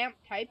 Camp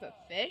type of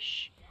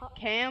fish? Huh?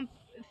 Camp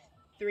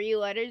 3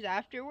 letters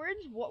afterwards?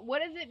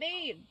 What does it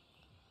mean?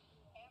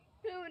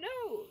 Who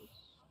knows?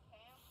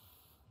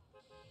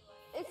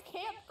 It's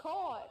Camp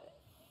Cod.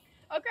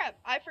 Oh crap,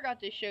 I forgot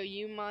to show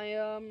you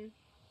my,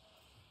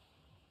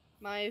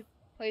 my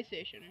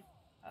PlayStation,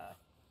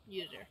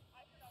 user.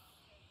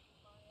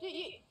 Dude,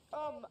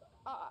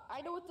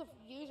 I know what the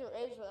user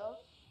is though.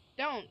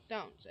 Don't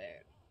say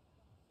it.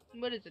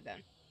 What is it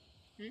then?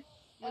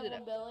 What is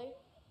Evelyn it? Billy.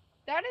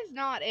 That is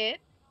not it.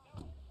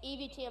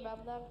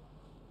 EVTMM then.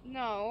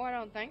 No, I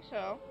don't think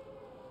so.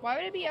 Why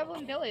would it be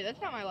Evelyn Billy?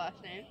 That's not my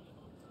last name.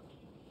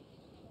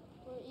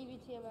 Or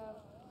EVTMM.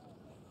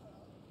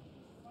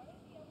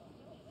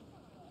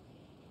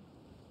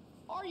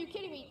 Are you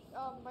kidding me?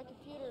 My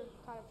computer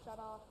kind of shut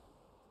off.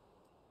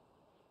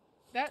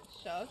 That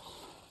sucks.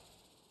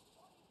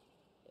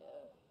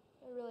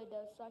 Yeah, it really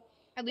does suck.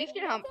 At least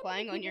you're not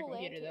playing on your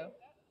computer though.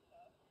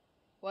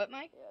 What,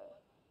 Mike? Yeah.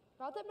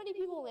 Not that many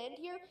people land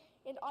here,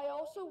 and I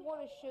also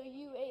want to show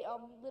you a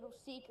little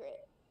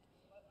secret.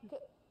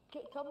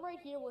 Come right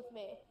here with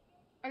me.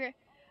 Okay.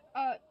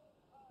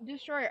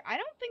 Destroyer, I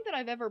don't think that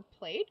I've ever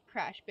played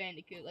Crash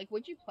Bandicoot. Like,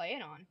 what'd you play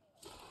it on?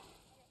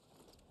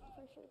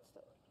 Pretty sure it's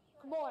still...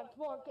 Come on,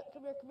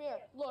 come here.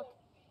 Look,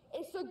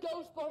 it's the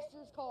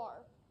Ghostbusters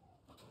car.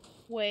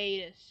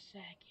 Wait a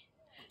second.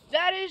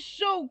 That is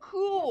so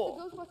cool!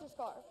 It's the Ghostbusters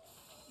car.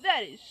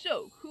 That is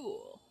so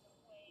cool.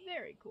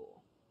 Very cool.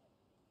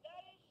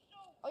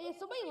 Oh yeah,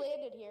 somebody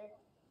landed here.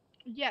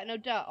 Yeah, no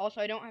duh.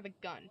 Also, I don't have a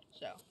gun,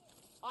 so.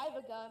 I have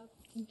a gun.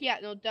 Yeah,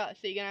 no duh.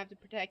 So you're gonna have to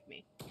protect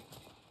me.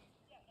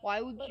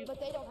 Why would you? But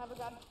they don't have a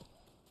gun.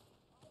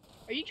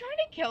 Are you trying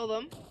to kill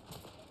them?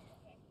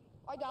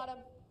 I got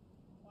him.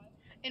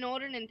 An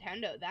older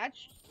Nintendo.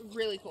 That's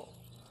really cool.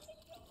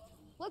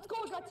 Let's go.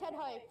 I got 10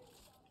 hype.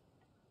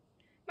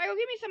 Michael,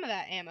 give me some of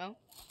that ammo.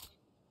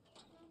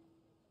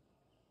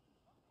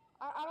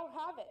 I don't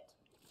have it.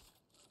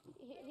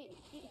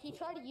 He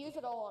tried to use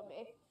it all on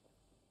me.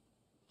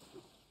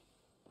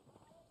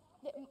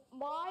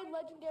 My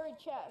legendary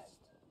chest.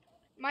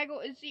 Michael,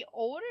 is the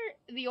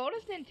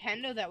oldest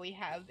Nintendo that we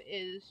have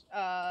is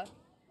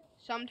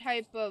some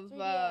type of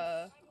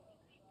 3DS.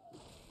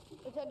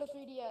 Nintendo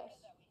 3DS.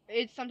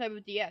 It's some type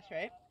of DS,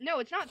 right? No,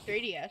 it's not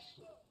 3DS.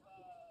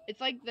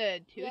 It's like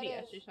the 2DS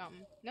Yeah, or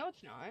something. No,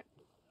 it's not.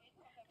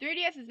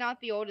 3DS is not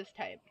the oldest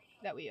type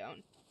that we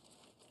own.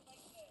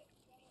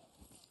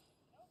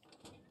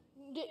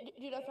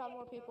 Dude, I found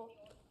more people.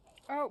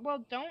 Oh, well,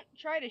 don't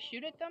try to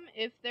shoot at them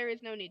if there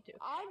is no need to.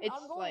 I'm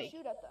going to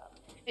shoot at them.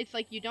 It's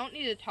like you don't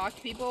need to talk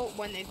to people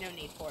when there's no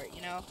need for it,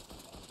 you know?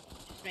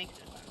 Just makes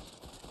no sense.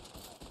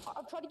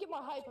 I'm trying to get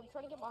my hype.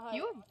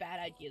 You have bad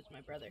ideas, my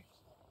brother.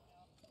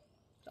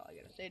 That's all I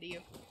gotta say to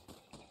you.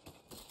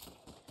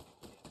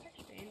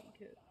 Crash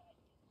Bandicoot.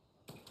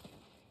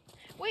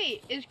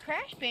 Wait, is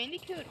Crash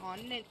Bandicoot on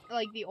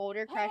like the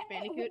older Crash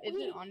Bandicoot? Is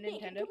it on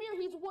Nintendo? Come here,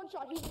 he's a one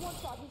shot.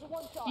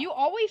 You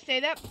always say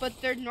that, but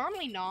they're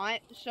normally not,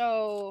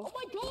 so... Oh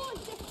my god,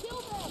 just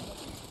kill them!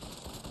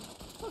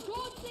 For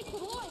God's sake,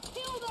 come on,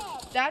 kill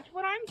them! That's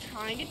what I'm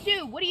trying to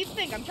do. What do you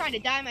think? I'm trying to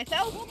die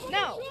myself?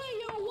 No.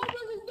 One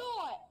person's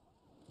not!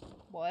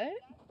 What?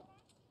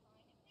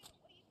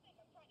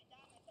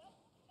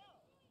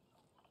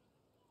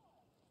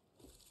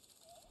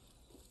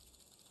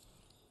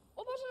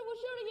 One person was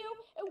shooting you,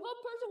 and one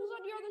person was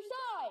on the other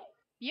side!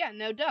 Yeah,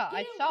 no duh.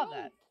 I saw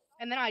that.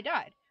 And then I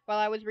died while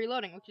I was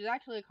reloading, which is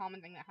actually a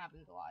common thing that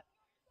happens a lot.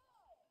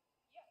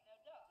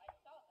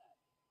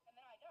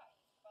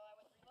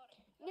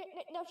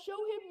 Now show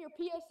him your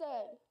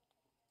PSN.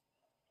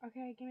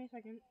 Okay, give me a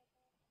second.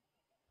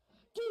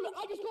 Dude,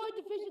 I just got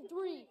Division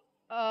 3.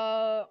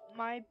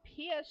 My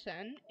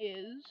PSN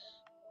is.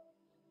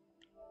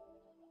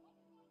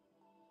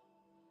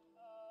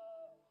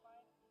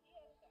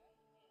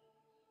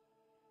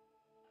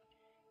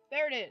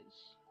 There it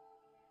is.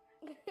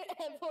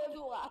 Everyone's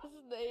last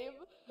name.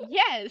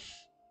 Yes!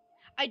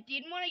 I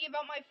didn't want to give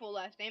out my full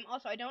last name.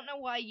 Also, I don't know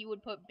why you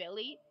would put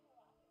Billy.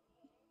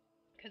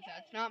 Because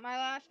that's not my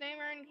last name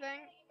or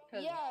anything.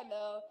 Yeah, I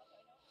know.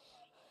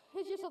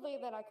 It's just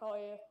something that I call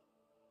you.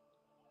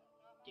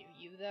 Do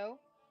you, though?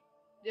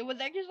 Was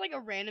that just like a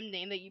random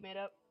name that you made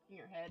up in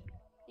your head?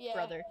 Yeah.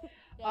 Brother.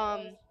 Yeah,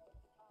 it was.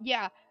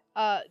 Yeah.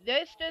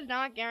 This does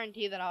not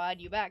guarantee that I'll add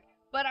you back.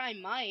 But I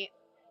might.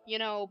 You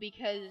know,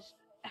 because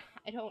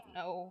I don't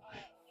know.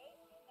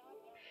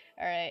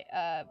 Alright,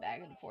 back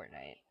in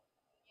Fortnite.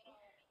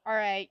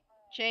 Alright,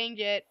 change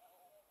it.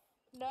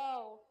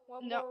 No,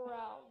 one No. more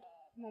round.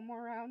 One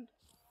more round?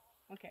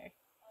 Okay.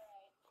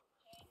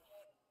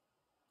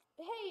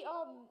 Hey,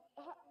 oh,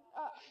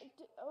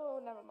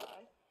 never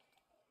mind.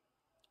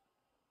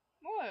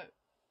 What?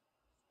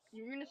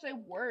 You were gonna say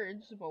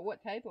words, but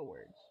what type of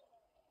words?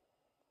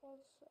 1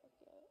 second.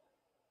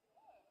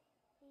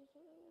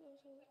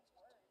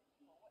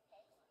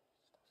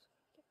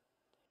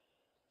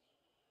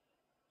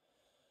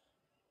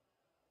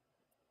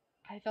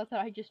 I thought that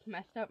I just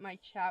messed up my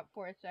chat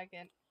for a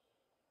second.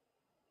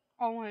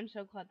 Oh, I'm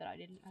so glad that I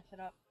didn't mess it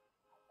up.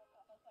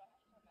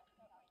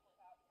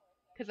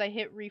 Because I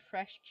hit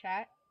refresh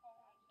chat,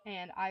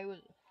 and I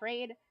was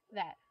afraid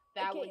that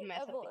that would Okay,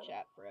 mess up Evelyn. the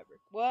chat forever.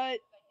 What?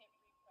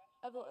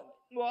 Evelyn.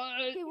 What?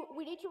 Okay,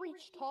 we need to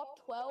reach top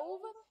 12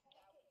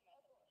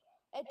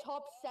 and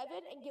top 7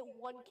 and get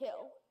 1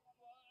 kill.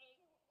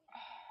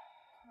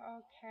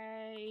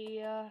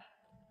 Okay.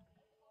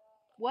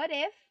 What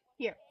if?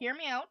 Here, hear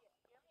me out.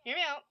 Hear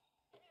me out.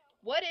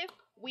 What if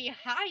we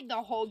hide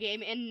the whole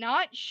game and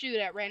not shoot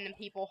at random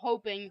people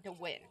hoping to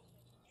win?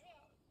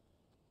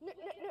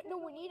 No,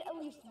 we need at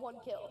least 1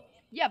 kill.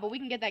 Yeah, but we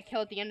can get that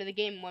kill at the end of the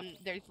game when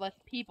there's less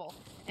people.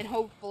 And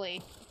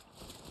hopefully...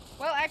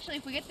 Well, actually,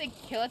 if we get the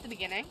kill at the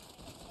beginning...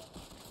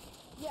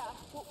 Yeah,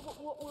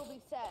 we'll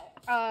be set.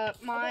 Then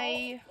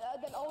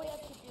all we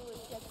have to do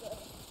is get the...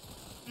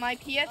 My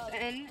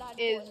PSN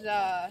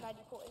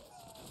 90 points.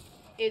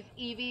 is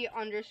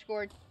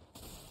Evie_TMM.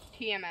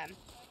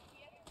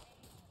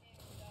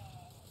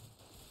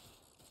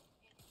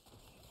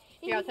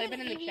 Yeah, I'll type it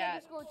in the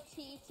chat.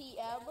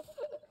 Evie_TTM.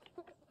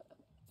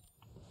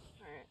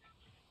 Alright.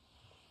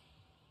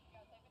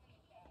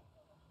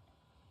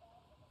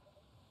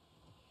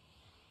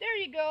 There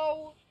you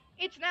go.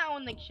 It's now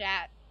in the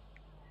chat.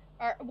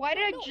 Why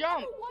did I jump?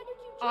 Why did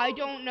you jump? I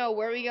don't know.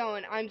 Where are we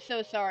going? I'm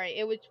so sorry.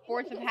 It was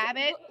force of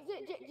habit.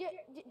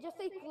 Just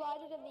say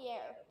glided in the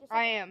air.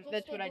 I am.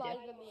 That's what I did.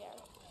 In the air.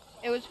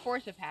 It was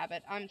force of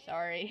habit. I'm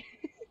sorry.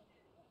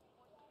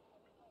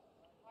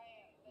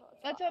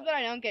 Let's hope that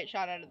I don't get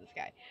shot out of the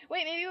sky.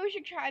 Wait, maybe we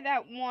should try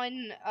that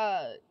one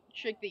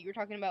trick that you were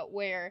talking about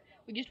where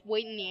we just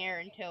wait in the air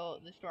until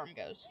the storm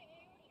goes.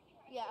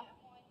 Yeah.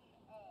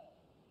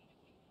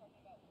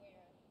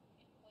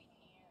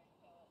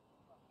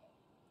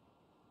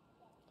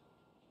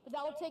 But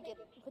that will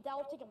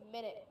take a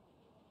minute.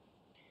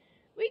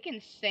 We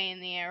can stay in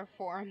the air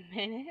for a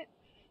minute.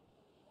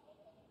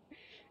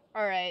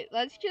 Alright,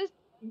 let's just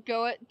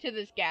go to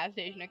this gas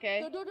station,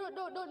 okay? No, don't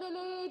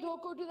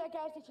go to that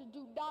gas station.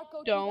 Do not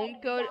go Don't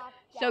to go that to...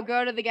 gas So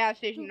go to the gas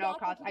station Do at all not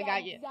go costs. to I that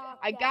got you. exact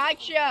I gas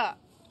gotcha!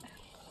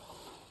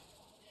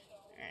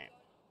 Alright.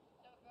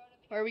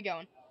 Where are we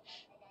going?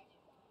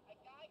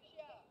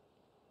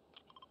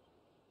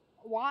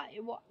 Why?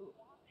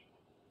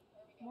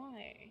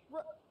 Why?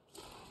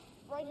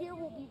 Right here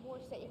will be more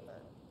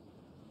safer.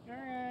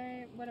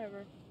 Alright,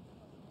 whatever.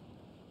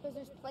 Because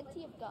there's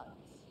plenty of guns.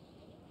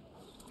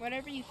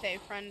 Whatever you say,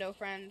 friendo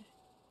friend.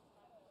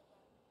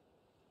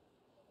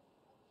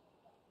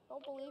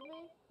 Don't believe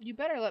me? You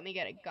better let me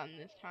get a gun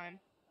this time.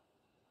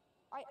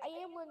 I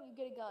am letting you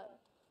get a gun.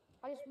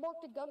 I just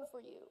marked a gun for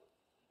you.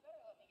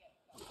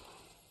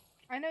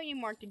 I know you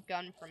marked a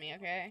gun for me,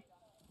 okay?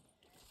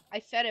 I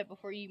said it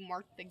before you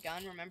marked the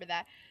gun, remember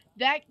that?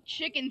 That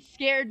chicken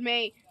scared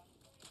me!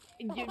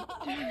 Hey,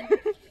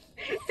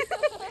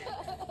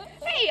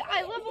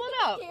 I leveled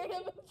up! Scared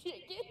of a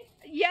chicken?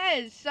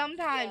 Yes,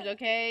 sometimes,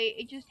 okay?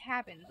 It just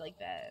happens like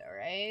that,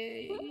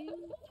 alright?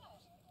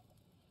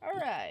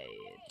 Alright.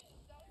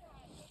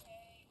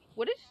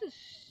 What is this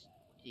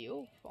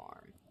steel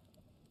farm?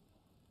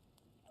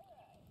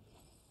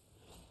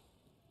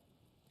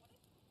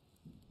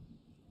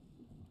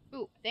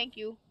 Ooh, thank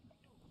you.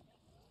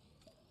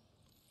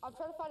 I'm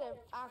trying to find an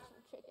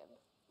actual chicken.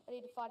 I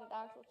need to find an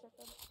actual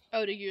chicken.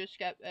 Oh, did you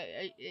accept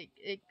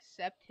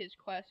his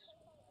quest?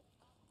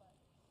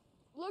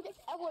 Look,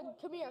 Evelyn,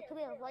 come here,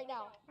 right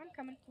now. I'm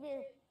coming. Come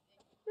here.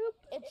 Boop.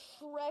 It's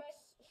Shrek's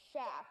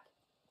shack.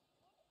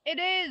 It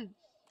is!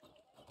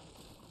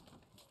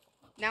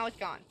 Now it's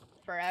gone.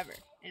 Forever.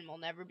 And will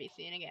never be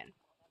seen again.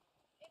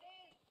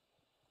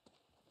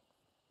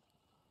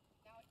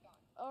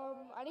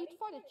 I need to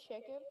find a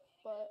chicken,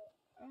 but...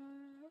 I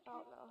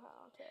don't know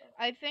how to.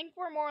 I think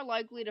we're more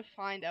likely to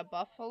find a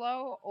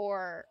buffalo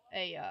or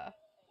a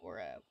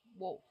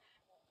wolf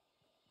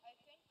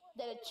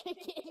Then a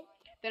chicken.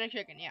 than a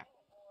chicken. Yeah.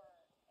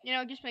 You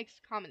know, it just makes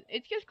common.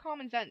 It's just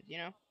common sense, you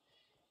know.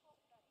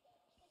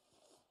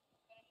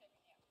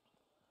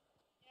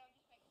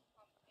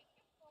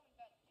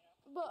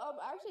 But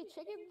actually,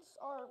 chickens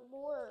are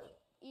more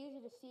easy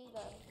to see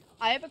than.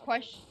 I have a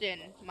question,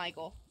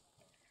 Michael.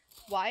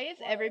 Why is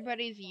What?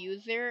 everybody's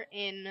user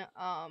in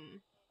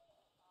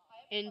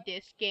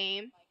this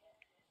game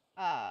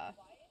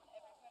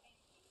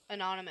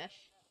anonymous?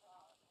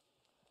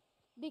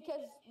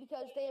 Because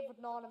they have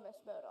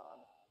anonymous mode on.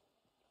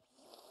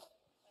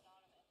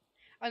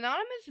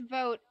 Anonymous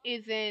vote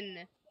is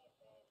in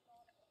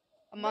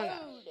Among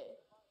Us. Mode.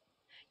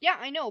 Yeah,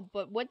 I know,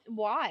 but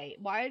why?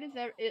 Why does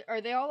that?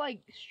 Are they all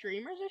like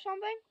streamers or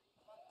something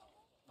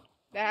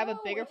that have a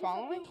No, bigger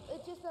following?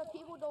 It's just that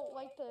people don't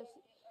like to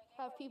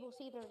have people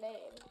see their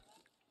name.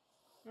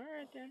 All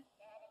right then.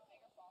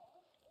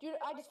 Dude,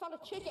 I just found a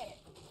chicken.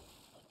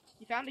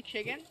 You found a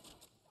chicken?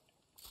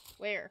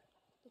 Where?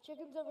 The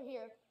chicken's over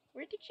here.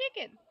 Where's the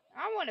chicken?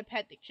 I want to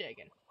pet the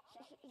chicken.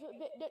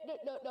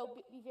 No,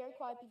 be very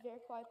quiet, be very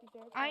quiet, be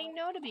very quiet. I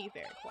know to be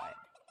very quiet.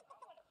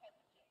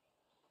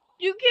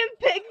 You can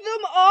pick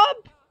them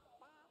up?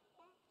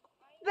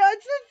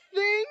 That's a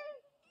thing?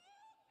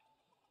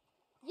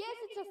 Yes,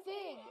 it's a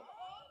thing.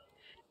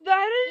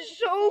 That is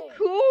It's a so thing.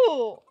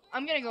 cool.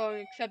 I'm gonna go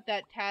and accept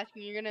that task,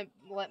 and you're gonna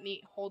let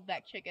me hold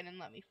that chicken and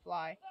let me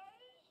fly.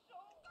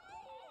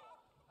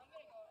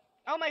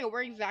 Oh my god,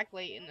 we're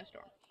exactly in the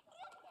storm.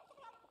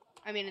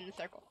 I mean, in the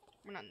circle.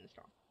 We're not in the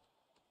storm.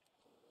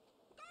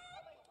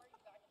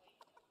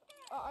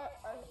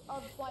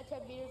 Fly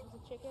 10 meters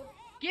with a chicken.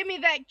 Give me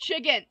that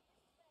chicken!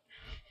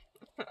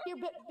 Here,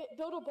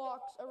 build a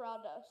box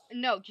around us.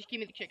 No, just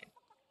give me the chicken.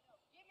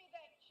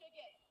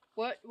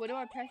 What do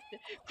I press?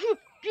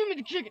 Give me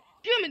the chicken!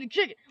 Give me the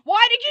chicken!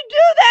 Why did you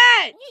do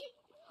that?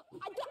 I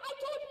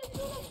told you to do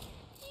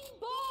the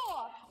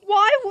box!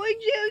 Why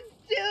would you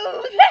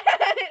do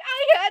that?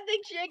 I had the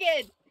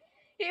chicken!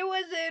 He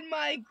was in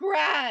my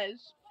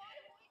grasp!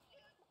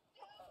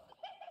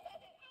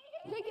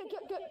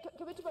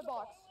 Come into my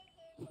box.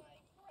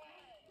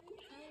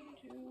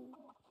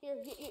 Here,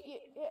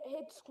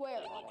 hit square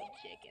on it.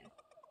 Chicken.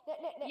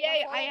 Yay,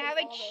 Yay, I have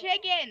a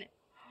chicken!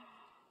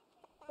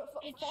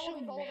 It's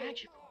so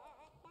magical.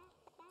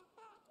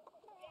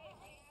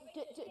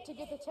 To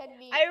get the 10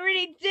 meters. I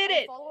already did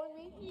it! Following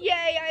me?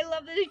 Yay, I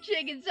love this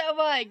chicken so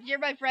much. You're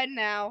my friend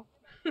now.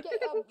 Okay,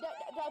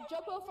 now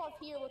jump off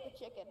here with the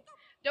chicken.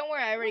 Don't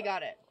worry, I already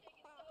got it.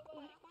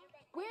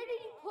 Where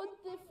did you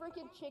put the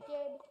freaking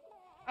chicken?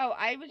 Oh,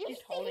 I was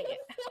just holding it.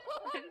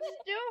 I'm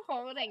still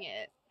holding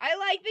it. I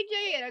like the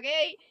chicken,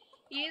 okay?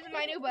 He's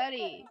my new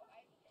buddy.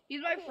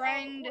 He's my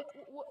friend.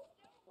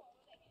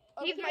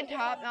 He's my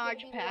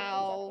top-notch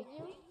pal.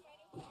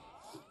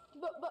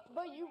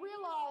 But you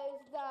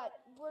realize that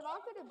we're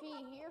not going to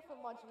be here for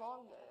much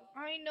longer.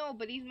 I know,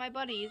 but he's my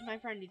buddy. He's my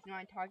friend. He's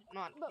not talking.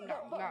 Not But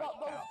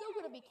we're still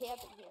going to be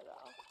camping here,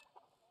 though.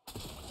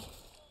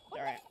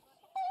 Alright.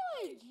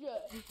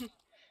 Fudge!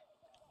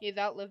 He's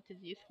outlived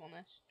his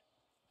usefulness.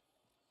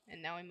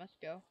 And now we must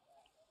go.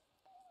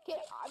 Okay,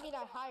 I mean,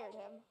 I hired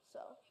him, so.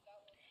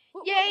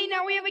 Yay,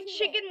 now we have a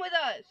chicken with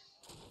us!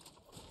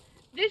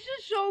 This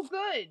is so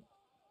good!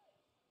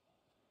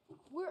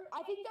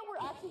 I think that we're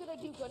actually gonna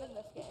do good in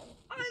this game.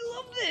 I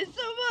love this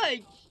so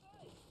much!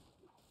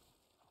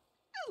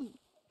 Ooh.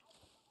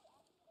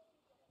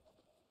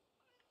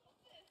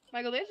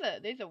 Michael, there's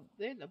a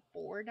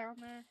boar down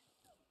there.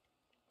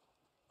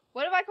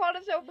 What have I called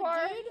it so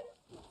far? Dude,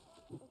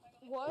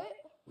 what?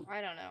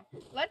 I don't know.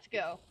 Let's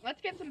go. Let's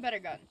get some better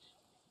guns.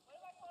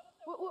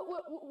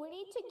 We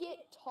need to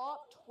get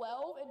top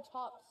 12 and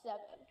top 7.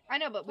 I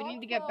know, but we need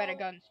to get better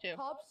guns too.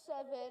 Top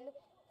 7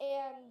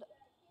 and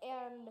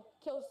then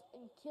kill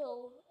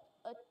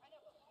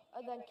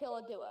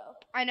a duo.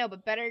 I know,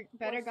 but better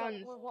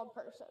guns. With one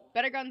person.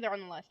 Better guns are on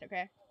the list,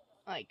 okay?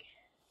 Like,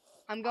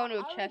 I'm going to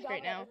a chest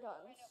right now.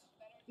 Guns.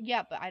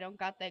 Yeah, but I don't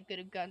got that good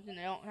of guns, and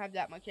I don't have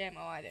that much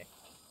ammo either.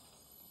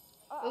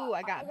 Ooh,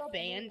 I got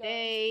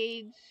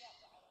band-aids.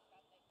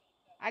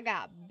 I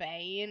got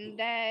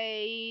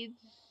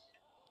band-aids.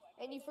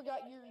 And you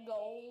forgot your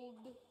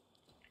gold.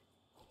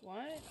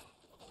 What?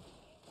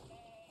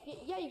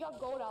 Yeah, you got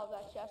gold out of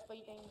that chest, but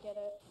you didn't get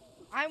it.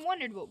 I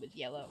wondered what was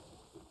yellow.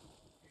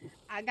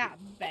 I got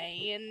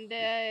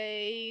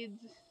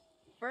band-aids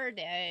for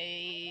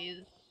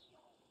days.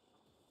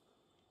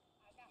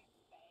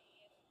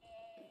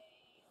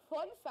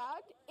 Fun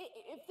fact,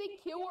 if they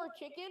kill our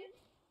chicken,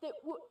 that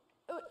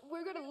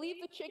we're gonna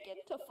leave the chicken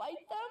to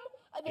fight them,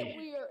 and then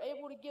we are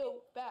able to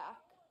go back.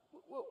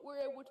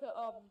 We're able to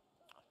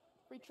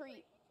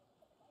retreat.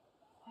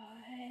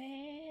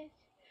 What?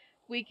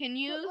 We can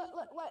use.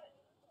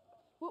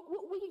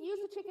 We can use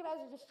the chicken as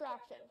a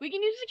distraction. We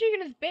can use the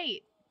chicken as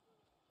bait.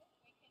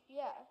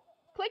 Yeah.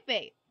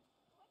 Clickbait.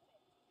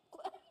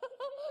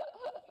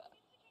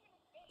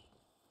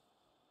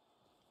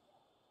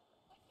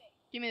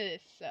 Give me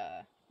this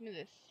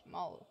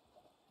small.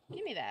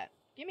 Give me that.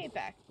 Give me it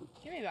back.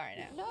 Give me it right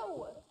now.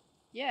 No.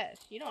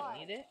 Yes, you don't Fine.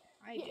 need it.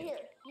 I do. Here.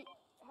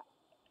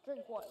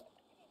 Drink one.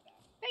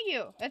 Thank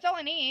you. That's all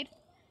I need.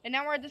 And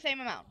now we're at the same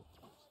amount.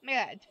 Look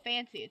at that. It's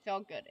fancy. It's all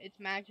good. It's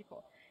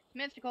magical. It's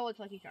mystical. It's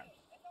Lucky Charms.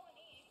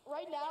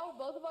 Right now,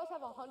 both of us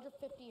have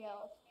 150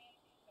 health.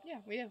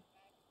 Yeah, we do.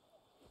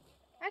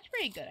 That's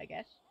pretty good, I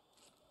guess.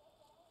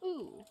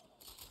 Ooh.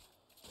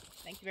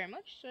 Thank you very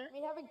much, sir. I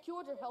mean, having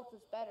 200 health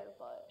is better,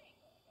 but...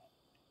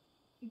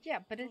 Yeah,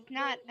 but it's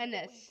not a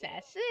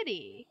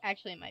necessity.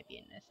 Actually, it might be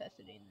a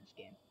necessity in this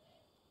game.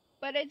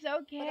 But it's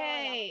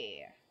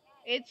okay.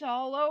 It's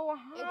all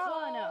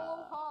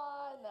Ohana.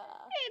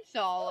 It's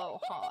all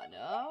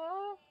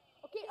Ohana.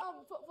 Okay,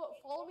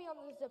 follow me on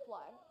the zip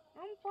line.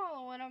 I'm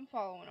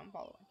following.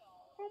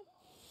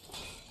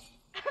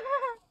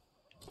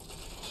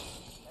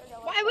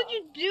 Why would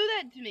you do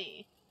that to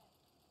me?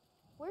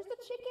 Where's the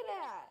chicken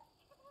at?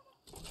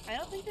 I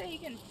don't think that he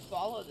can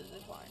follow the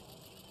zip line.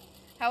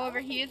 However,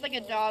 he is like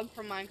a dog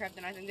from Minecraft,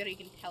 and I think that he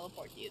can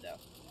teleport to you, though.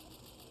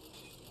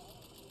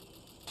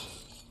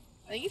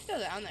 I think he's still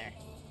down there.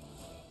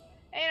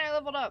 Hey, and I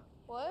leveled up.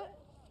 What?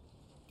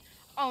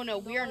 Oh no,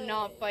 we are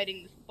not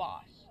fighting this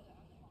boss.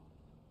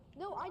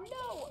 No, I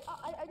know.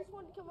 I just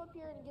wanted to come up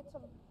here and get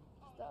some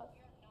stuff.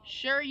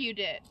 Sure you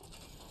did.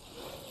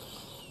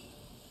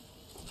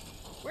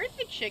 Where's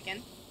the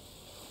chicken?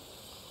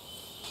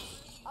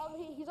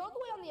 He's all the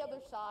way on the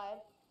other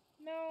side.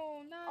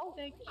 No, not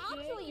the chicken.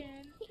 Actually,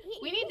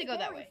 we need to go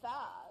that way.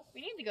 Fast.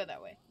 We need to go that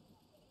way.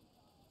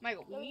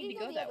 Michael, we need to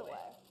go that way.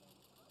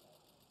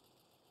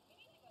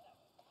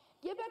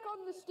 Get back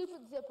on the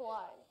stupid zip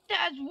line.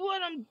 That's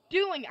what I'm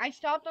doing. I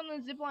stopped on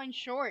the zip line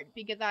short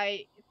because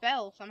I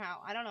fell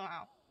somehow. I don't know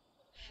how.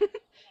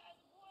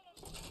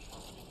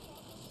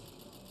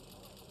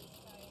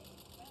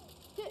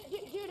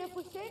 Dude, if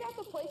we stayed at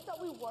the place that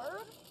we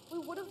were, we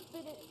would have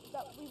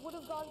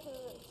gone to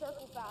the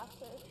circle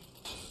faster.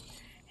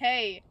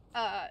 Hey,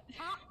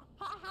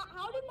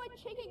 How did my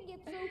chicken get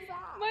so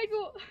fast?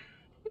 Michael,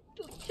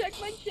 check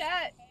my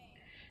chat.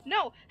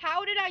 No,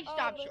 how did I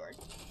stop short?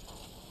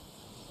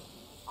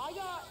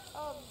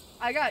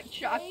 I got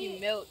chalky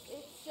milk.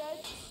 It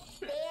said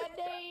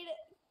Band-Aid.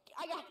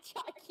 I got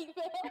chalky milk.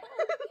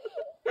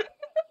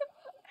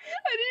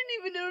 I didn't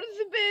even notice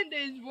the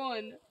Band-Aids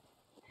one.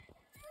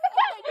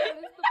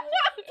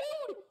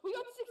 Dude, we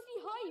got 60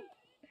 hype.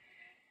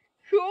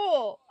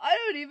 Cool. I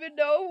don't even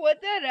know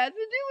what that has to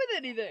do with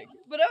anything.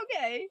 But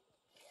okay.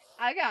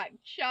 I got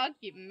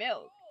chalky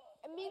milk.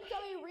 It means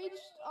that we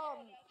reached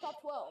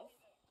top 12.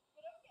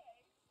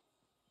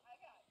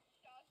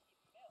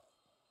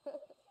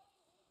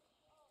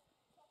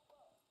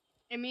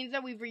 It means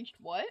that we've reached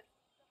what?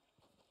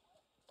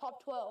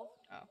 Top 12.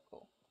 Oh,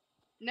 cool.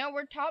 No,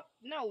 we're top.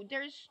 No,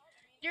 there's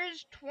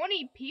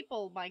 20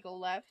 people, Michael,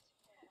 left.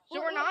 So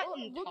we're not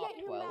in top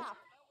 12.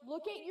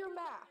 Look at your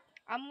map.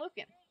 I'm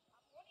looking.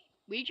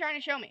 What are you trying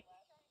to show me?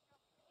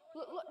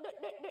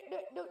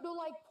 No,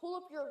 like pull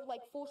up your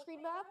like full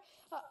screen map,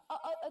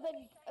 and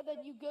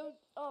then you go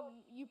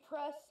you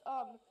press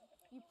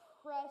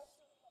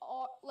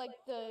like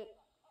the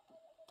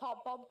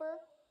top bumper.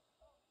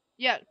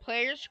 Yeah,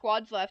 players,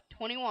 squads left,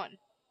 21.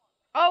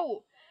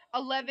 Oh,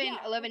 11 duos.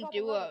 11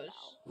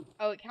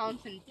 Oh, it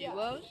counts in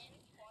duos?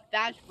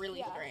 That's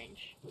really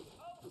strange.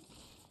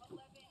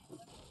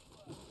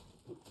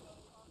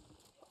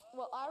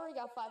 Well, I already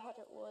got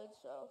 500 wood,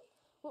 so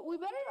we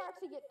better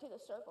actually get to the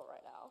circle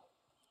right now.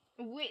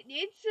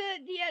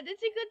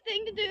 That's a good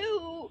thing to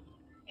do.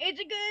 It's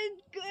a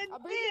good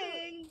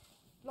thing.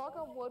 Knock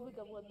on wood, we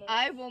can win this.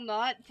 I will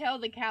not tell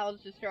the cows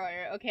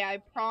destroyer. Okay, I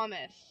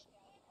promise.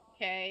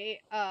 Okay,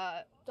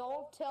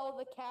 don't tell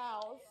the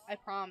cows. I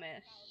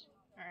promise.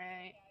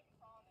 Alright.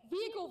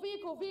 Vehicle.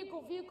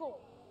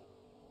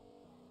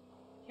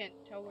 Can't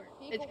tell where.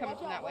 Vehicle, It's coming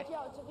from that way. Watch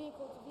out, it's a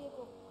vehicle.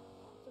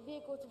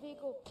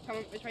 Come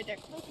on, it's right there.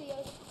 They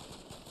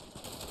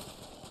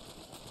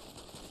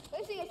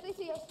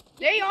see us.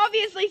 They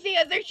obviously see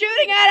us. They're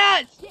shooting at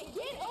us. Get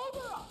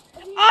over us.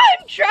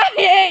 I'm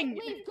trying.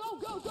 Leave. Go.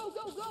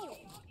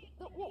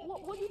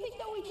 What do you think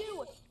that we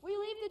do? We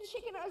leave the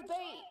chicken as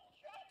bait.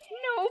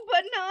 No,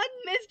 but not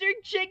Mr.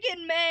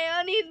 Chicken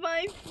Man. He's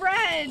my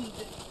friend.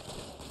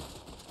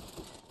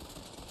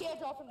 Can't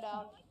drop him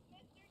down.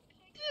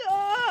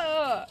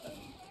 Go.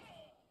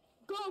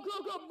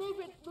 Move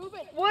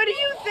it. What do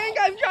you think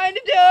I'm trying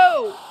to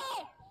do?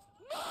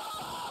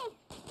 No!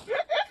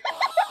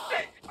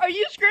 Are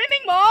you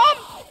screaming, Mom?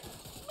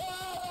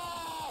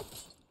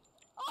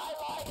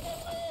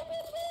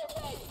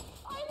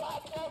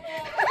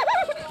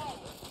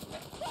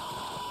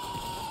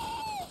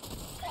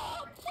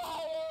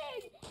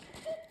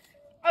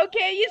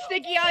 Okay, you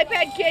sticky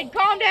iPad kid,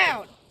 calm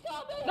down.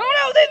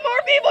 No, there's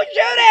more people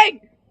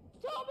shooting.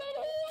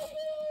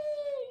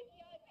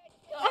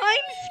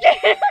 I'm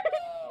scared.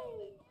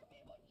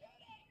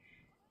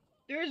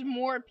 There's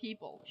more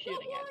people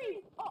shooting at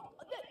me.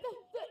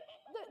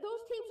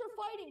 Those teams are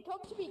fighting.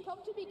 Come to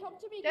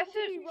me. That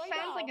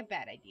sounds like a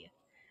bad idea.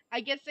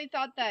 I guess they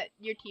thought that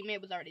your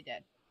teammate was already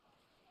dead.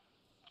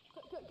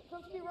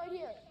 Come to me right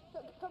here.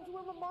 Come to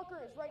where my marker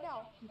is right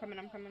now. I'm coming.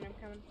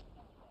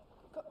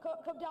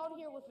 Come down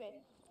here with me.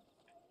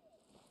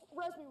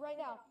 Res me right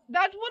now.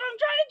 That's what I'm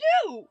trying to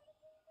do!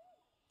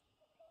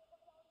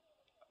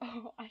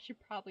 Oh, I should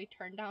probably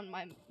turn down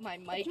my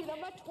mic. Dude,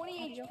 I'm at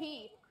 20 audio.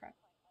 HP. Crap.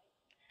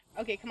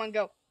 Okay, come on,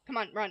 go. Come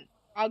on, run.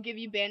 I'll give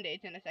you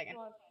band-aids in a second.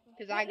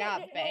 Because I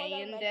got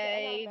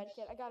band-aids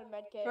I got a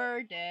med kit.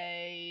 for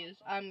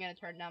days. I'm going to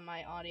turn down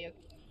my audio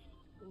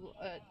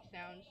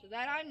sound so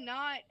that I'm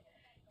not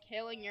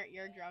killing your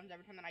eardrums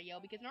every time that I yell.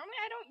 Because normally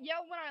I don't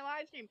yell when I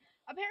live stream.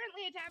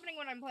 Apparently it's happening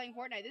when I'm playing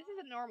Fortnite. This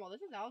isn't normal. This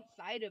is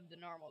outside of the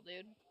normal,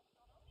 dude.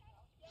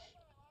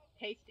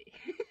 Tasty.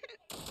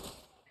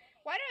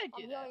 Why did I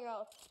do that? I'm healing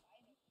out.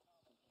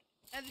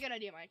 That's a good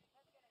idea, Mike.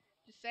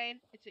 Just saying,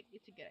 it's a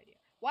good idea.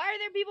 Why are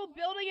there people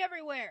building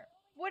everywhere?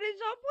 What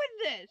is up with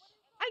this?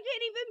 I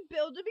can't even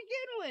build to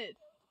begin with.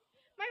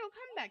 Michael,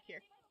 come back here.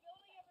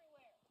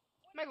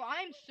 Michael,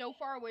 I am so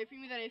far away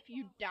from you that if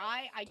you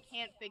die, I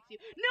can't fix you.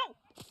 No!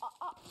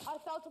 I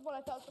found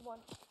someone.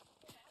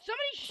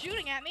 Somebody's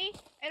shooting at me,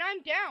 and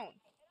I'm down.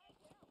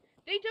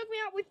 They took me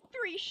out with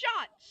 3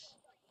 shots.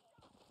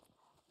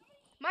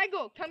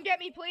 Michael, come get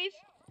me, please.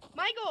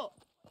 Michael!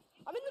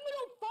 I'm in the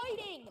middle of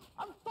fighting!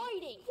 I'm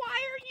fighting! Why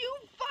are you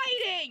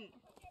fighting?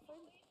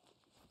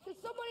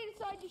 Because somebody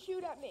decided to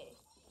shoot at me.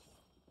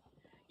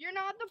 You're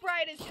not the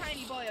brightest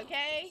tiny boy,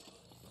 okay?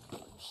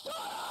 Shut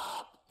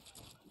up!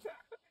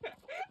 I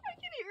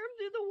can hear him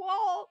through the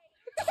wall.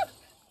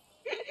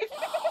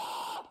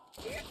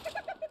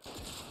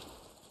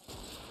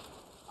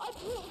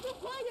 We're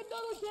playing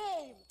another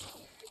game!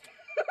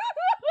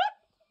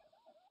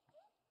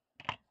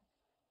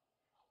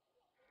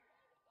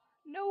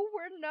 No,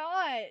 we're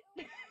not.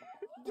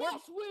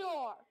 Yes, we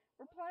are!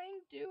 We're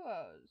playing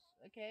duos,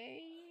 okay?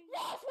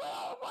 Yes, we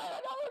are playing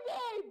another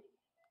game!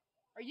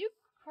 Are you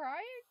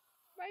crying,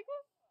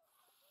 Michael?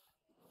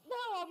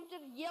 No, I'm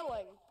just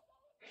yelling.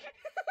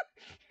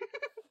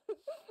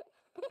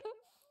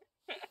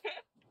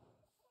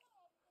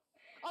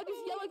 I'm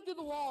just yelling through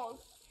the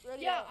walls.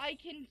 Ready Yeah, up. I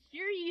can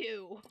hear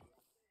you.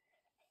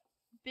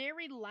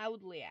 Very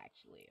loudly,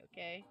 actually,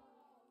 okay?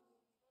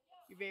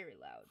 You're very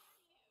loud.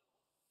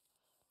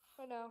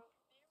 I know.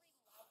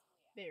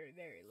 Very,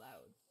 very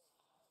loud.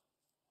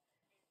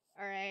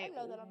 Alright, I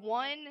know that I'm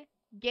one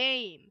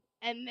game,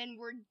 and then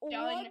we're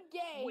done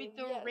with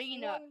the yes,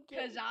 arena.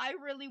 Because I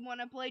really want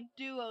to play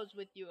duos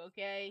with you,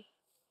 okay?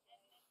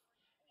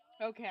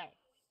 Okay.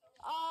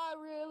 I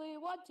really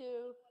want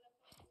to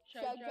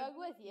chug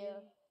with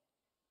you.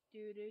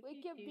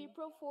 We can be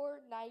pro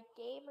Fortnite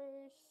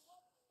gamers.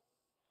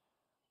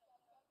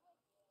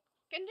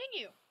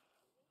 Continue.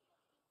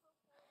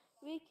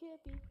 We can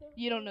be pro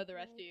You don't know the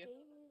rest, do you?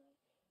 gamers.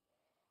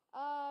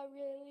 I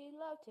really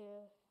love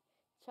to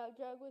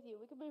chug with you.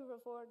 We can be pro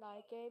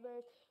Fortnite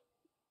gamers.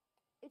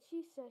 And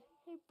she said,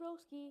 "Hey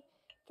broski,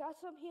 got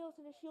some heals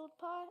in a shield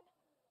pot?"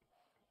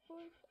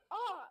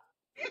 Ah!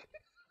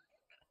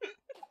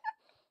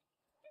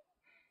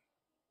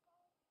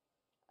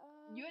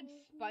 You had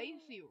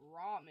spicy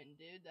ramen,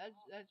 dude.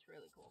 That's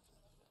really cool.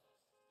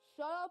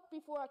 Shut up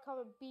before I come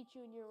and beat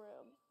you in your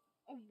room.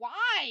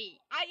 Why?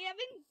 I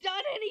haven't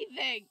done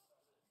anything.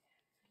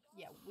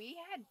 Yeah, we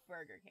had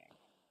Burger King.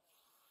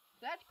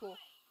 That's cool.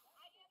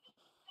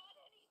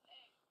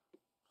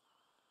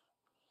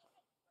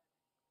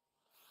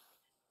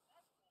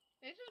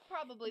 This is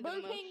probably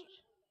Burger the King,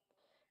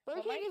 most...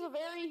 Burger King is a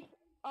very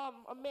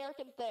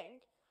American thing.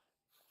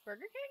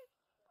 Burger King?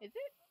 Is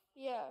it?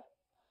 Yeah.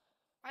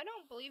 I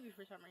don't believe you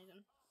for some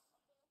reason.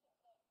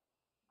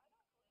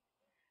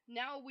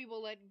 Now we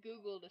will let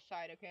Google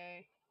decide,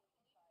 okay?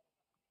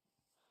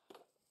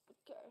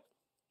 Okay.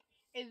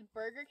 Is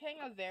Burger King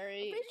a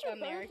very sure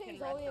American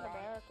Burger King's only in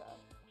restaurant?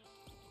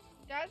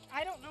 America.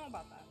 I don't know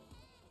about that.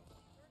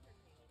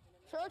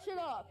 Search it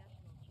up.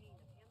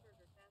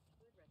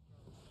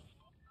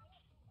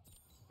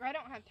 I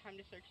don't have time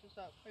to search this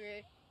up,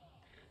 okay?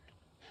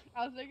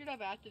 I'll search it up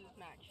after this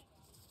match.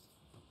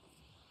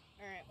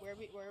 Alright, where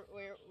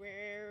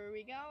are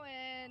we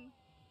going?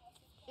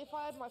 If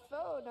I had my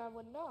phone, I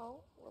would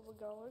know where we're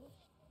going.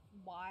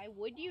 Why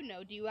would you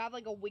know? Do you have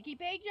like a wiki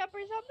page up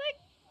or something?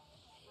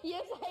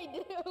 Yes, I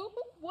do.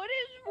 What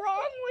is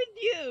wrong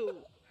with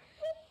you?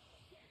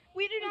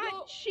 We do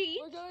not cheat.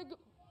 We're gonna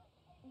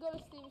go to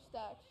Steam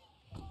Stacks.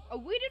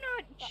 We do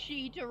not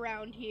cheat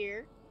around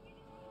here.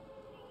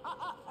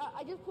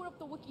 I just put up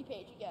the wiki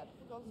page again.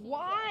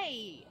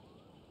 Why?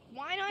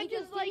 Why not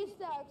just like...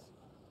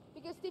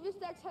 Because Steam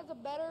Stacks has a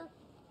better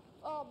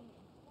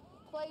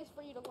place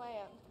for you to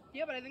land.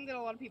 Yeah, but I think that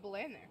a lot of people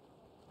land there.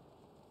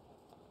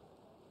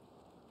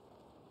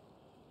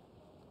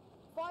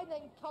 Fine,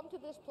 then come to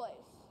this place.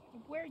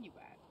 Where are you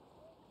at?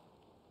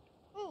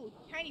 Ooh,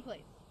 tiny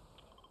place.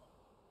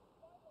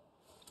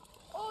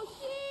 Oh,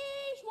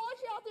 sheesh!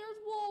 Watch out,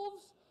 there's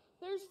wolves!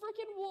 There's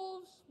freaking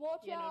wolves!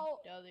 Watch out!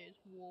 No, there's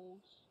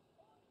wolves.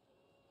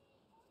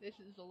 This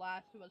is The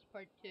Last of Us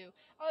Part 2.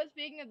 Oh,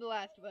 speaking of The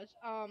Last of Us,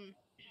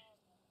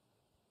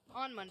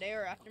 on Monday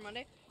or after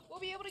Monday, we'll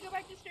be able to go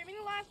back to streaming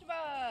The Last of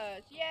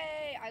Us.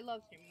 Yay! I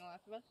love streaming The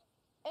Last of Us.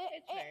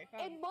 It's very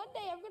fun. And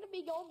Monday, I'm gonna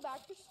be going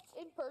back to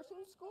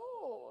in-person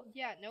school.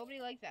 Yeah,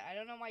 nobody likes that. I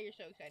don't know why you're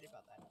so excited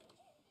about that.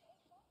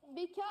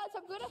 Because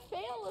I'm gonna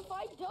fail if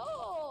I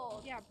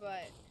don't. Yeah,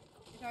 but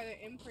it's either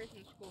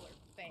in-person school or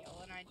fail,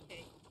 and I'd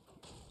take,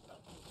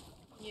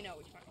 you know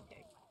which one I'd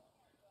take.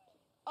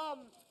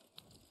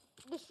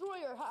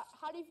 Destroyer,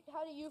 how do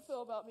you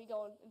feel about me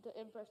going into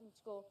in-person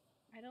school?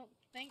 I don't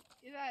think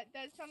that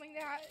that's something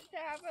to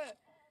have a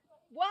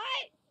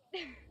what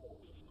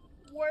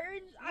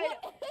words.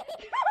 What?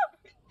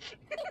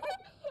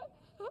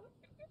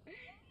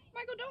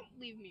 Michael, don't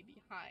leave me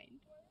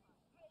behind.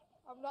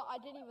 I'm not. I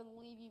didn't even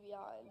leave you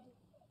behind.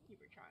 You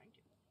were trying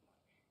to.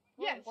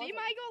 Well, Yeah, it see, wasn't.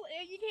 Michael,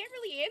 you can't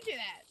really answer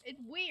that.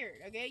 It's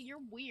weird, okay?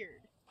 You're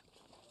weird.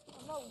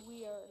 I'm not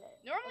weird.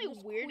 Normally, I'm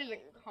just weird is queer.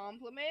 a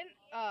compliment,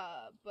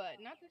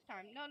 but not this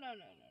time. No, not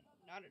at all.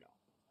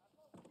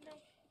 No.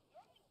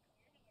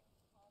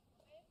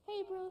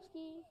 Hey,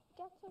 broski,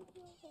 got some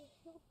pills and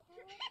your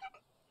pie?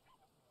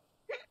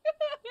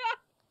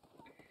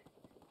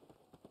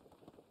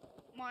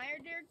 Why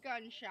are there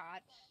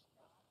gunshots?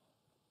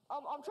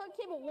 I'm trying to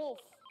tame a wolf.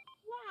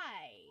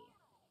 Why?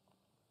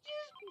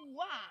 Just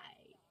why?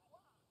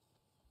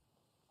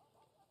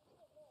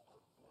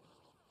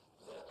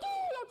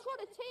 Dude, I'm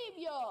trying to tame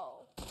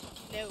yo.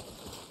 No.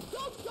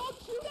 Don't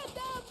shoot at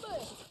them.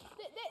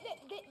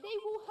 They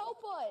will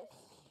help us.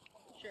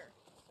 Sure.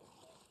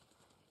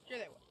 Sure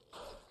they will.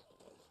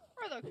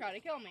 Or they'll try to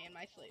kill me in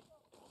my sleep.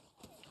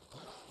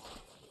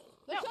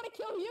 They're No. trying to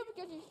kill you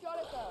because you shot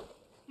at them.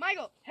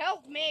 Michael,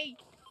 help me!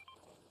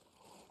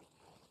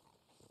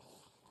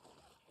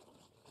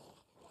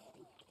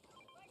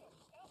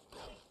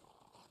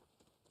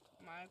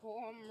 Michael,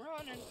 I'm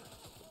running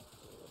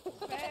as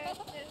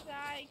fast as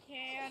I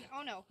can.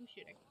 Oh no, who's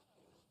shooting?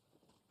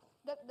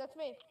 That's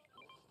me.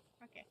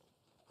 Okay.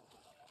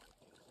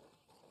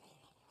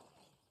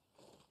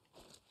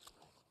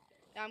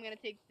 Now I'm gonna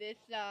take this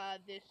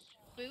this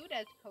food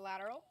as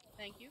collateral.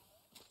 Thank you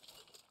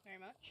very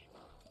much.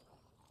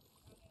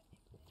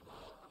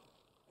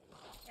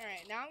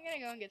 Alright, now I'm gonna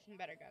go and get some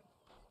better guns.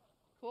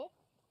 Cool?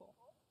 Cool.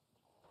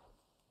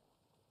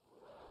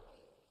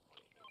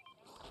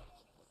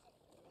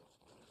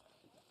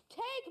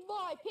 Take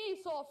my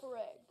peace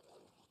offering.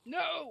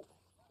 No!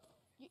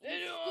 You They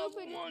don't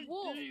stupid want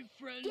wolf. to be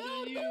friends Dude,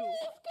 with the you!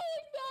 wolf's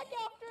going back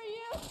after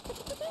you.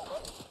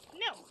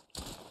 No!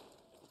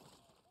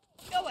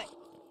 Go away!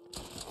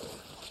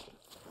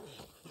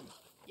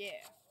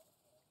 Yeah.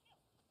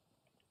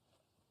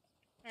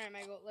 Alright,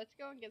 Michael, let's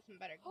go and get some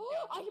better guns.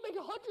 I can make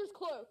a hunter's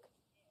cloak.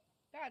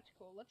 That's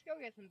cool. Let's go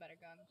get some better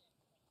guns.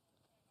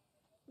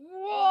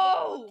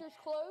 Whoa! Hunter's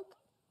cloak?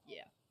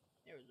 Yeah,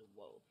 there was a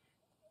wolf.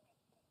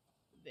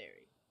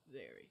 Very,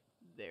 very,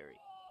 very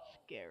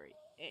scary.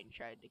 And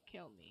tried to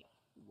kill me.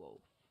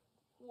 Wolf.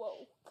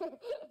 Whoa.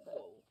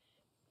 Wolf.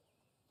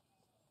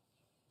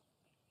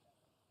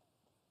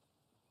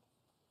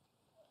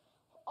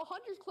 A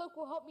hunter's cloak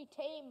will help me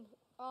tame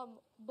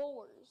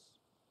boars.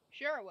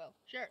 Sure it will.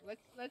 Sure.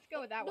 Let's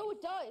go with that one. No,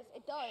 it does.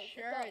 It does.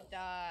 Sure it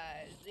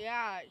does.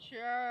 Yeah,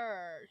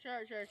 sure.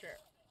 Sure.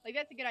 Like,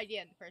 that's a good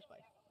idea in the first place.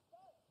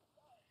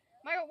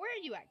 Michael, where are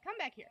you at? Come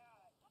back here.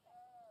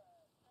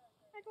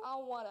 Michael, I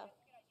don't wanna.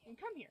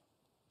 come here.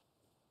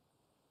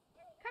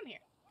 Come here.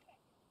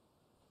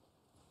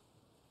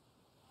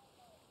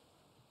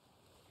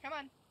 Come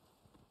on.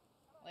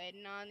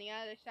 Waiting on the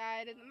other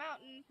side of the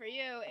mountain for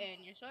you,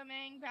 and you're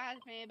swimming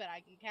past me, but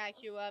I can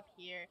catch you up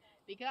here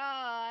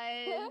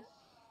because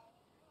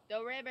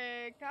the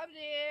river comes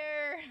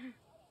here.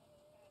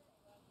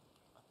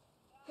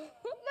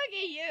 Look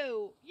at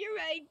you. You're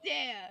right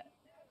there.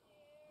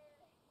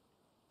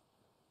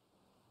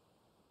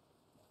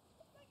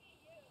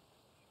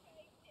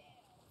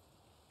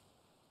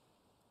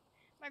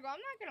 Michael,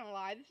 I'm not gonna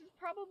lie, this is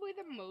probably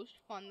the most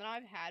fun that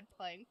I've had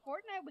playing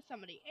Fortnite with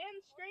somebody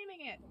and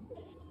streaming it.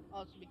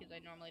 Also because I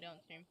normally don't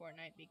stream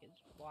Fortnite, because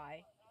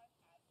why?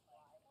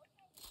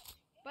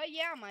 But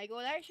yeah, Michael,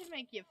 that should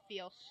make you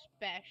feel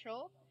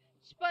special.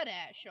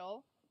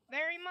 Spadacial.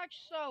 Very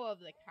much so of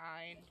the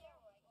kind.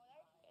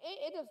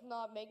 It does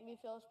not make me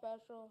feel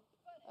special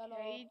at all.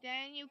 Okay,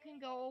 then you can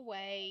go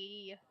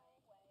away.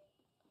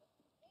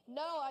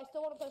 No, I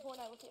still want to play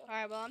Fortnite with you.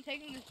 Alright, well, I'm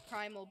taking this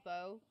primal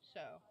bow,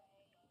 so.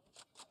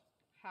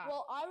 Ha.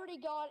 Well, I already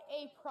got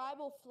a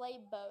primal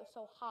flame bow,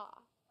 so ha.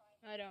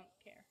 I don't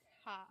care.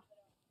 Ha.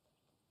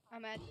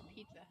 I'm at the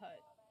Pizza Hut.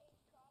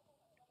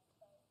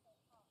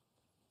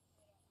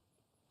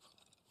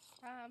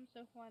 I'm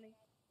so funny.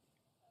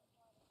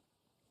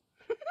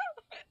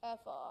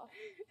 F off.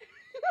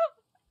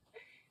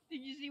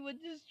 Did you see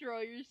what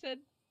Destroyer said?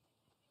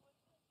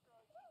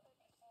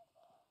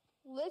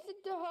 Listen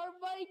to her,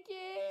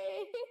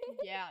 Mikey.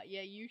 Yeah,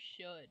 you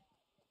should.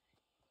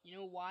 You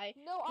know why?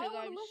 No, I don't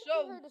want I'm to listen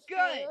so to her,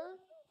 good. Destroyer.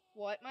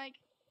 What, Mike?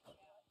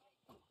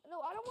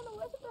 No, I don't want to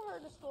listen to her,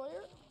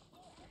 Destroyer.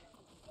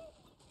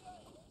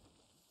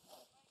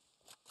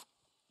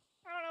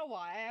 I don't know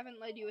why. I haven't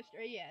led you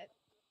astray yet.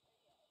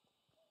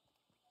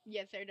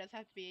 Yes, there does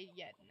have to be a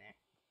yet in there.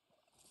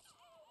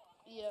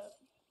 Yeah.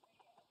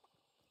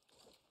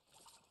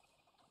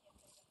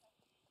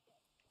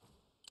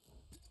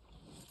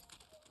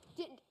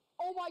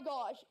 Oh my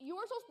gosh, you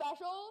are so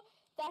special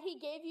that he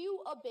gave you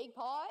a big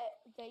pot.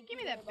 Thank Give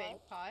you me very that big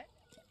much. pot.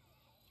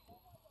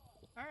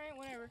 Alright,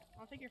 whatever.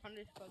 I'll take your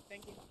hunter's cloak,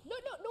 thank you. No,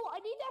 I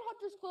need that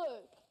hunter's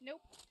cloak.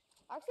 Nope.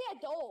 Actually, I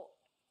don't.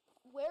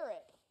 Wear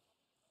it.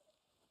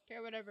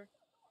 Okay, whatever.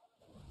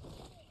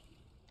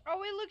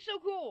 Oh, it looks so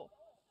cool!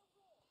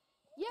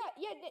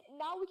 Yeah,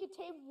 now we can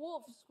tame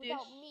wolves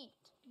without meat.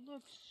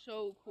 Looks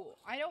so cool.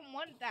 I don't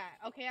want that,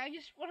 okay? I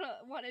just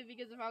want it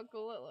because of how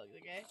cool it looks,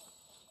 okay?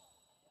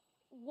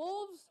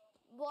 Wolves'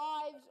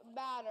 lives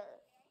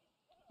matter.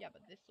 Yeah,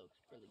 but this looks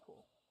really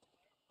cool.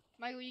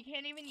 Michael, you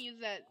can't even use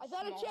that I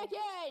found a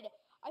chicken!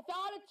 I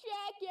found a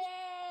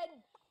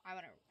chicken! I'm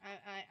gonna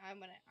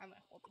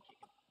hold the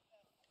chicken.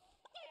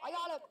 I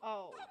got him.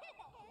 Oh,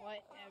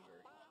 whatever.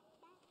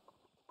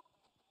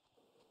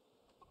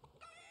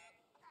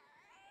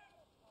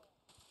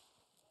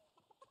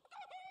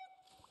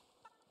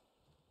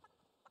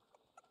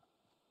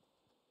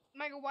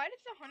 Michael, why does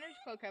the hunter's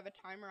cloak have a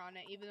timer on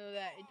it, even though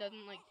that it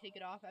doesn't like take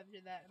it off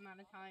after that amount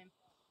of time?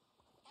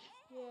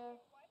 Yeah.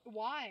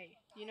 Why?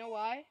 You know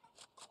why?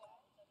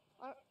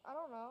 I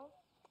don't know.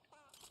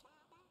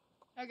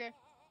 Okay,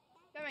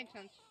 that makes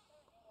sense.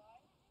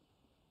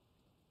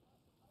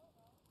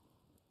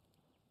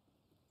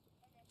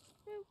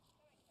 Woo.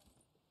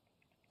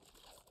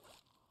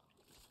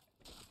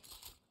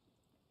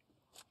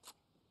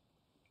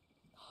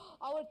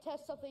 I want to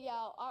test something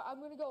out. I'm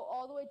going to go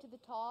all the way to the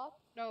top.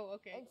 Oh,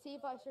 okay. And see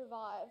if I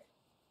survive.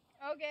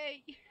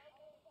 Okay.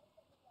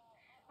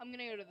 I'm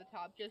gonna go to the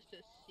top just to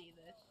see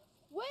this.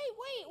 Wait!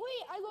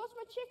 I lost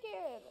my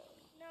chicken!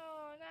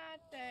 No,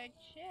 not the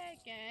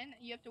chicken.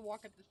 You have to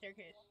walk up the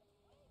staircase.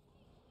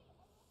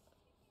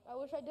 I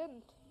wish I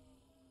didn't.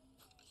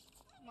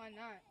 Why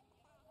not?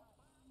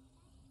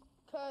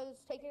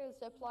 Because taking a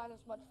zip line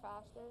is much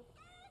faster.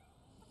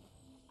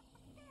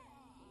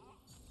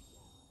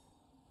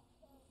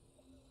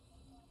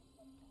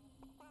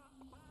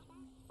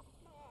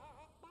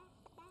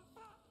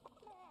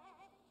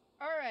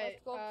 Alright,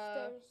 Let's go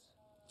upstairs.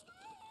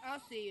 I'll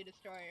see you,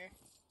 Destroyer.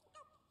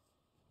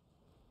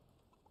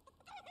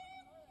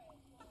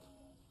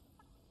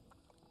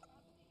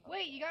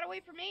 Wait, you gotta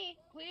wait for me,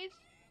 please?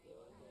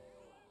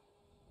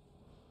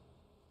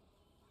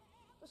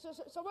 So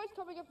somebody's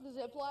coming up the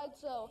zip line,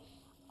 so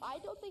I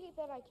don't think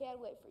that I can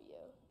wait for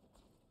you.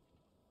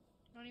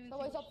 I don't even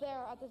Somebody's up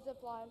there at the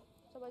zip line.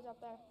 Somebody's up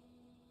there.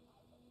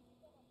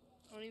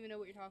 I don't even know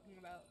what you're talking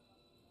about.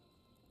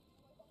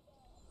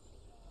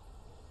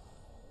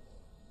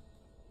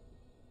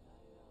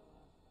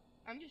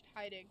 I'm just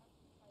hiding.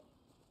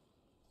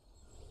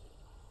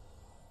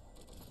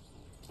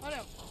 Oh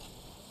no.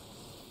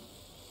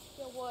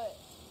 Yeah, what?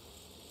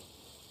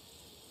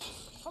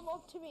 Come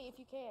up to me if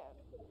you can.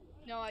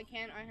 No, I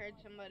can't. I heard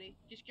somebody.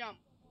 Just jump.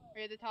 Are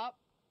you at the top?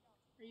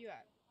 Where you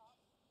at?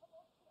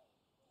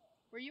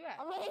 Where you at?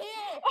 I'm right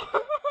here!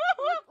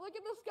 look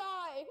at the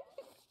sky!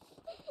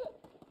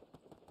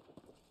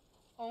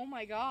 Oh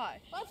my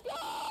gosh. Let's go!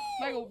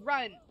 Michael,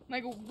 run!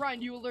 Michael,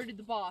 run! You alerted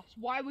the boss.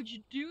 Why would you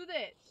do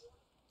this?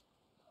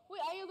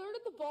 Wait, I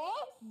alerted the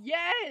boss?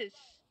 Yes!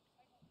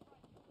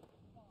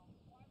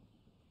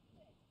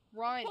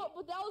 Run.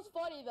 But that was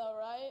funny though,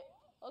 right?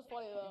 That was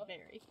funny though.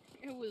 Very.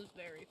 It was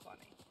very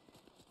funny.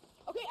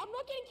 Okay, I'm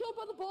not getting killed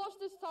by the boss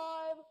this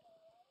time.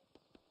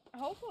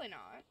 Hopefully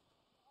not.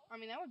 I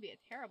mean, that would be a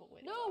terrible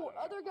way to No, go.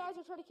 other guys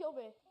are trying to kill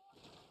me.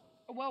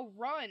 Well,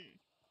 run.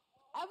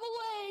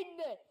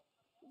 Evelyn!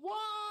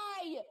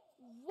 Why?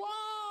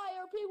 Why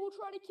are people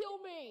trying to kill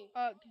me?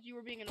 Because you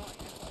were being annoying.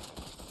 That's why.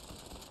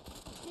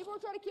 People are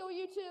trying to kill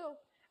you too.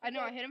 I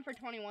know, I hit him for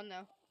 21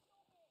 though.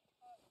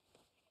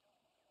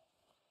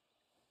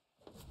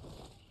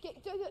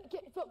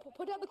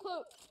 Put down the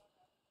cloak.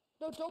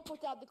 No, don't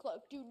put down the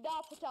cloak. Do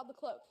not put down the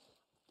cloak.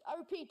 I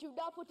repeat, do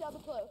not put down the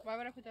cloak. Why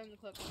would I put down the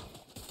clip?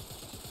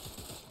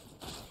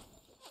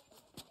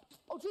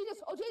 Oh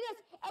Jesus! Oh Jesus!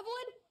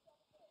 Evelyn!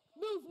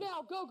 Move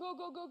now! Go!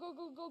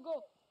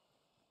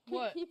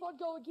 What? Keep on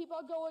going, keep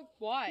on going.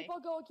 Why? Keep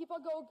on going, keep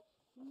on going.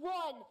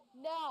 Run!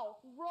 Now!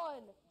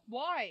 Run!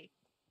 Why?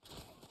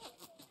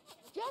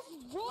 Just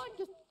run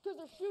because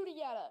they're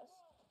shooting at us.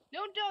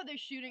 No, they're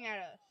shooting at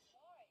us.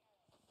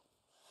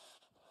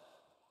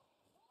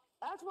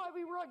 That's why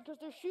we run, because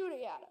they're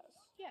shooting at us.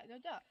 Yeah, no,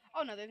 duh.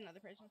 Oh no, there's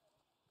another person.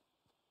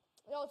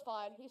 No, it's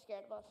fine. He's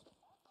scared of us.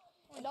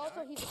 Oh, And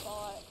also, he's a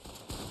bot.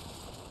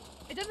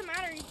 It doesn't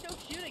matter, he's still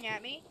shooting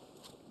at me.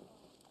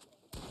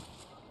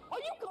 Are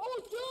you?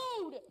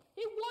 Oh, dude!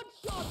 He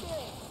one-shot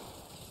me!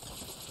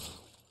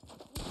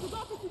 You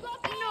got this, you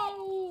got this!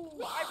 No!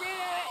 Wow! I ran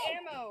out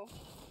of ammo.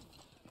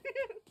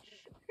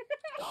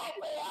 Got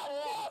me out of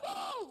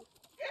ammo!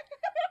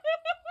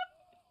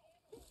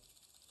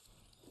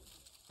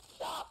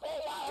 Stop me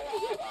out of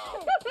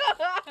ammo!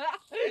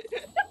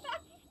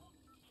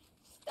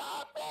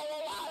 Stop me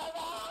out of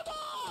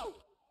ammo!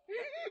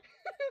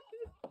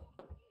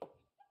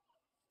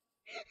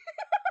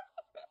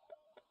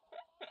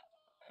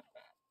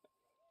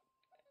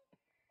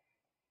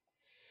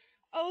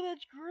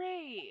 that's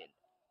great.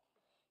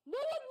 No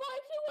one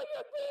likes it when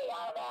you're being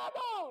out of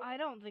ammo! I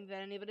don't think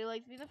that anybody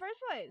likes me in the first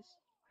place.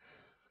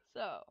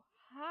 So,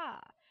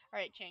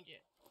 Alright, change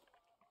it.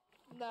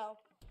 No.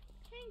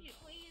 Change it,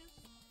 please.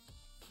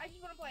 I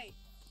just want to play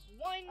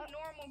one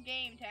normal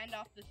game to end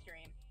off the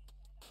stream.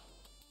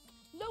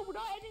 No, we're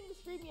not ending the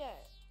stream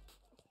yet.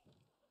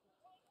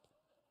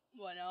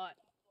 Why not?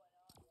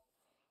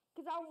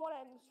 Because I don't want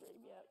to end the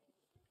stream yet.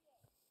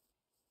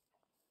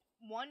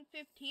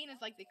 1:15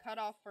 is like the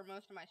cutoff for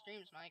most of my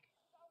streams, Mike.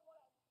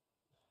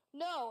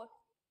 No,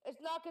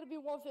 it's not going to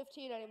be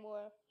 1:15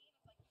 anymore.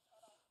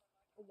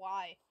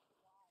 Why?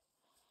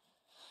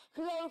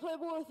 Because I want to play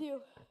more with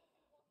you.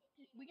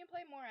 We can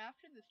play more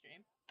after the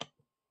stream.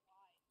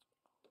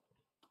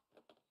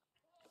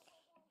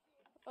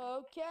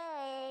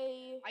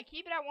 Okay. I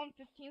keep it at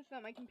 1:15 so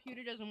that my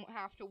computer doesn't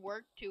have to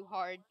work too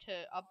hard to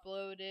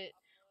upload it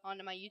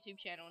onto my YouTube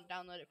channel and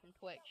download it from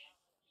Twitch.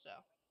 So,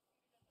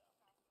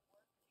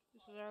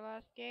 this is our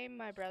last game,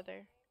 my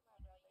brother.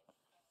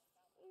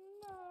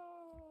 No.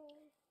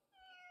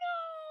 No!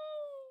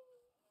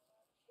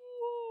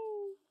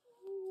 Whoa!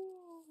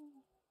 Whoa!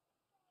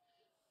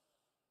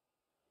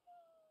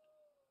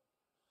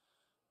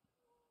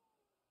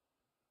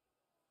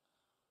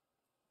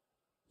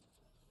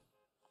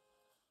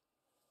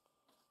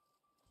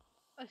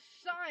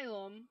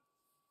 Asylum?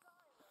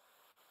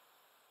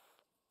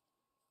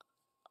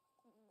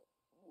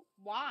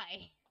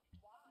 Why?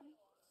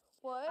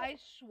 What? I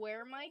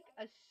swear, Mike,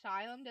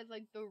 Asylum does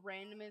like the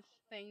randomest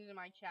things in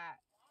my chat.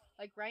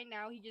 Like right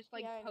now, he just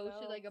like Yeah, I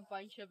posted know. like a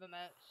bunch of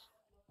emotes.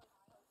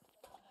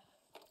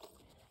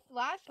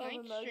 Last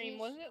night's stream,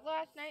 was it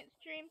last night's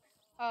stream?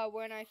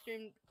 When I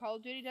streamed Call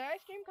of Duty. Did I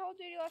stream Call of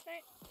Duty last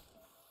night?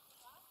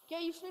 Yeah,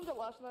 you streamed it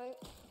last night.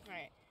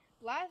 Alright.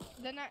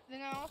 Then that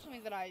also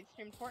means that I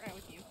streamed Fortnite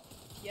with you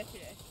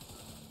yesterday.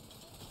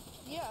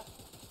 Yeah.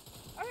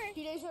 Okay.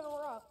 2 days in a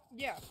row.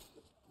 Yeah.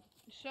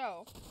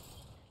 So,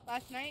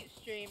 last night's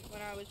stream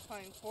when I was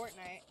playing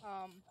Fortnite,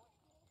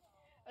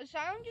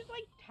 Asylum just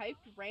like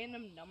typed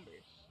random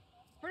numbers.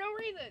 For no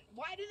reason.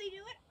 Why did he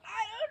do it?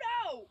 I don't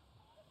know!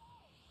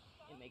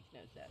 It makes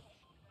no sense.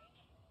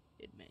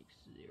 It makes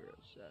 0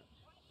 sense.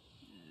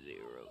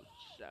 0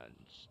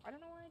 cents. I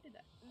don't know why I did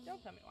that.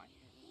 Don't tell me why.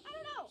 I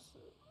don't know!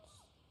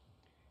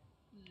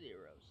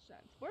 0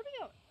 cents. Where are we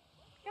going?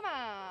 Come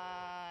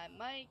on,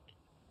 Mike.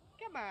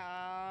 Come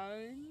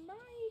on,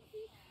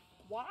 Mikey.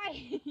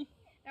 Why?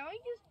 Now I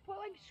just put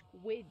like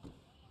squid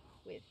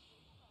with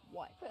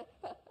what?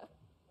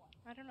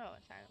 I don't know.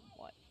 Asylum.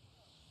 What?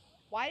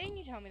 Why didn't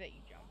you tell me that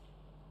you jumped?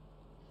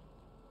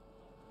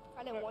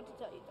 I didn't want to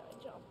tell you that I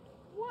jumped.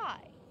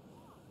 Why?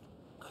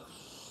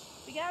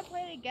 We gotta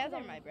play together,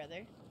 my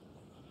brother.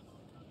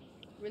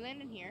 We're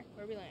landing here.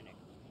 Where are we landing?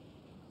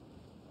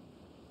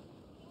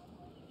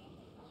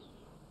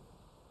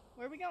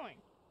 Where are we going?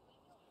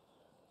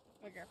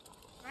 Okay.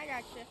 I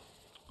gotcha.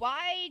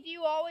 Why do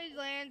you always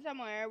land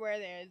somewhere where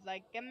there's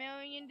like a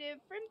million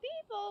different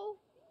people?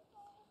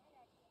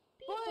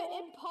 But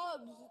in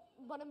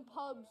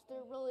pubs,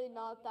 they're really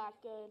not that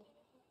good.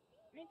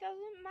 It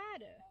doesn't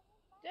matter.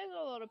 There's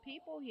a lot of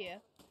people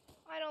here.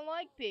 I don't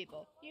like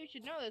people. You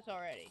should know this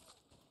already.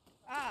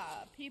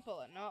 People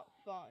are not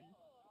fun.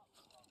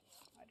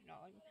 I do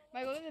not like them.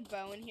 Michael, there's a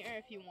bow in here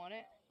if you want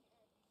it.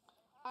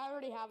 I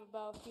already have a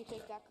bow. You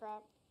take that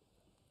crap.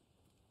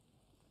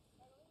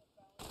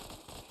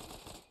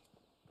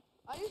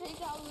 I just hate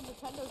how the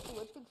Nintendo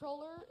Switch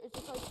controller is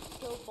just like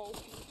so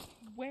bulky.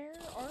 Where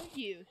are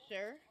you,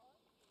 sir?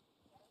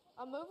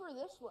 I'm over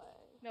this way.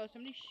 No,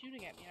 somebody's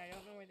shooting at me and I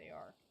don't know where they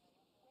are.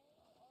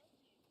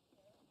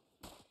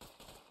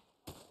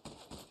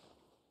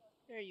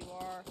 There you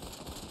are.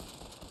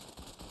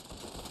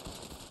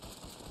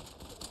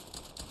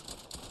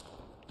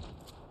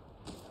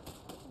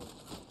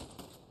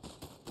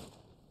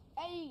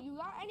 Hey, you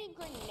got any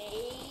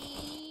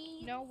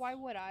grenades? No, why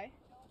would I?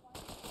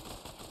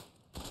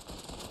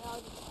 No,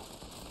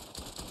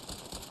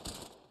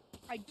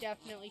 I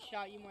definitely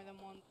shot you more than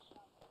once.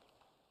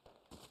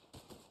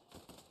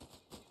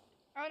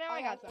 Oh, now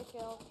I got some.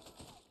 Kill.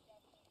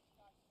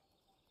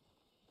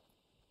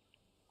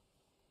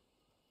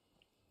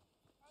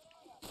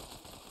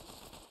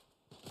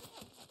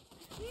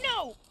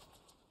 No!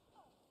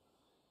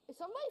 Is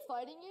somebody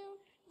fighting you?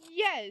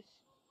 Yes!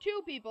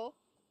 2 people.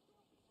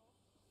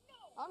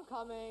 I'm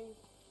coming.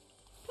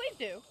 Please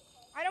do.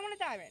 I don't want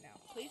to die right now.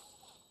 Please.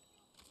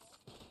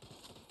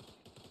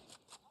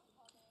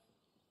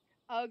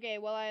 Okay,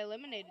 well, I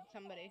eliminated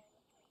somebody.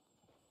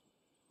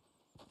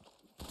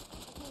 I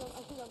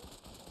see them.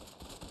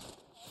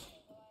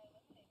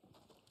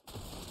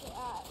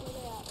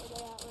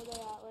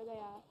 Where they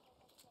at?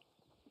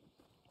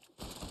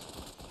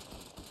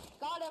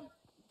 Got him.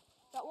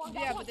 Got one.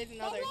 Yeah, but there's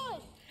another.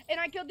 And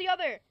I killed the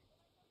other.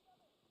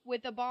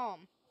 With a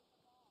bomb.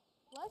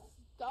 Let's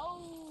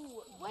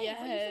go. Wait, yes.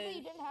 But you said that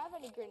you didn't have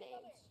any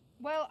grenades.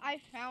 Well, I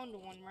found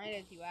one right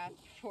as you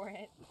asked for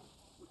it.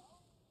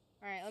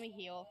 Alright, let me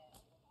heal.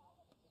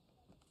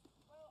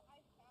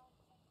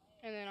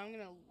 And then I'm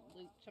gonna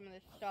loot some of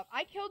this stuff.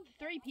 I killed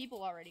 3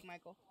 people already,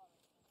 Michael.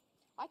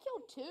 I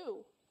killed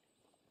 2.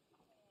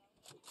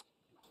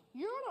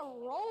 You're on a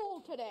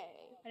roll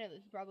today. I know this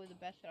is probably the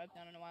best that I've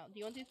done in a while. Do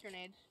you want these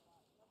grenades?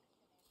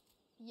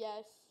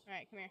 Yes.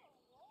 Alright, come here.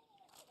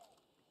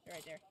 They're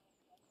right there.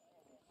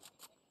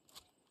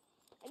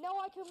 And now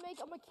I can make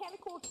a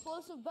mechanical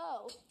explosive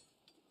bow.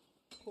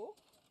 Cool.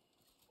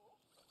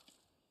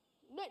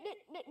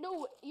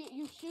 No,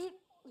 you shoot.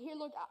 Here,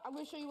 look, I'm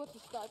going to show you what's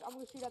stuck. I'm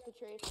going to shoot at the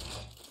tree.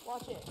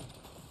 Watch it.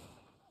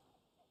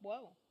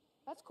 Whoa.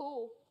 That's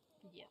cool.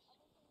 Yes.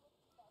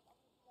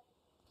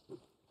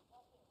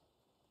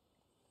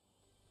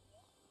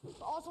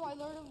 Also, I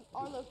learned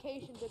our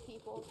location to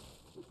people.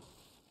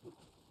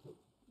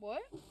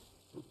 What?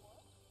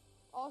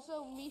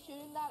 Also, me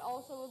shooting that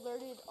also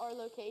alerted our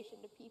location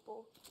to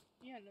people.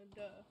 Yeah, no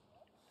duh.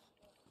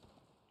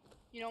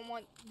 You don't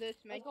want this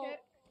med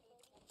kit?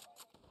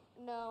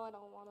 No, I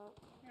don't want it.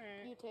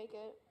 Alright. You take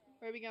it.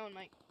 Where are we going,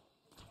 Mike?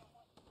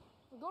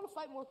 We're going to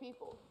fight more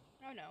people.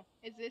 Oh no.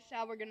 Is this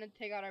how we're gonna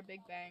take out our big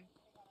bang?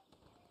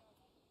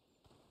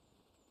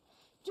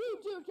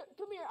 Dude,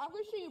 come here. I'm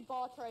going to show you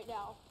bots right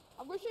now.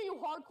 I'm going to show you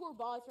hardcore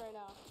bots right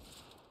now.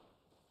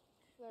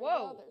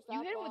 Whoa,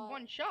 you hit him with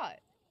one shot.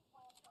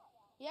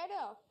 Yeah, I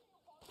know.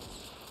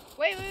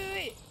 Wait.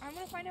 I'm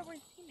gonna find out where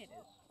his teammate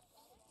is.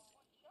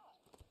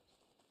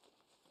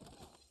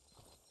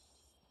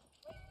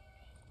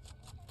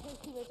 His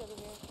teammate's over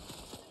here.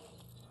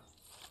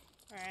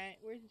 Alright,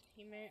 where's his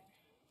teammate?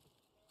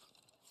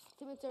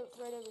 Teammate's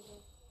right over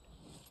here.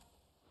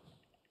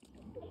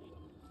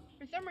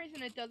 For some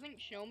reason, it doesn't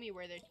show me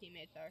where their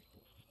teammates are.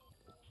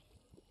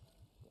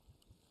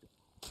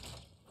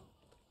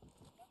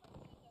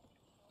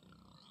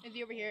 Is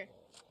he over here?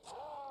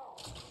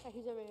 Yeah,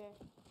 he's over here.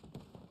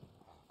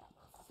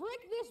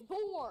 Frick this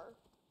boar!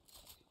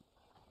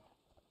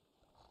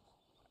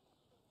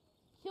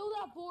 Kill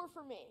that boar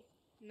for me.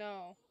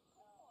 No.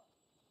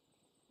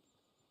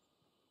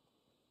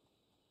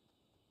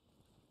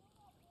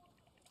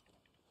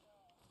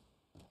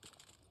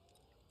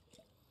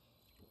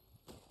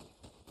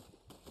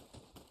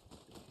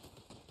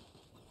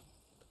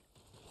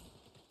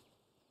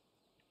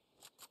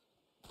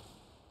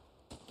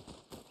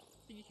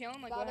 Did you kill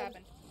him? Like, Got what him.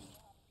 happened?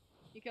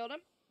 You killed him?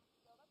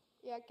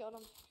 Yeah, I killed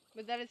him.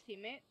 Was that his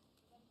teammate?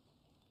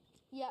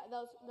 Yeah,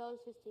 that was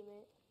his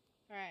teammate.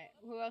 Alright,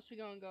 who else we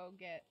gonna go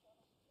get?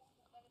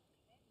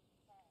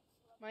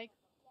 Mike?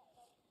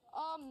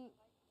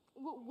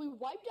 We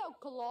wiped out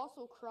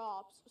colossal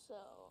crops, so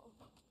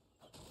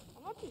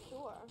I'm not too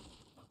sure.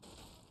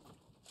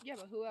 Yeah,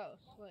 but who else?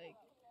 Like,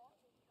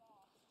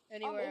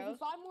 anywhere If else? we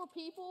find more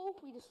people,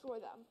 we destroy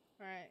them.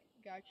 Alright,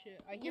 gotcha.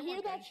 I You more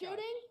hear that gunshots.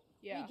 shooting?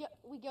 Yeah.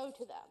 We go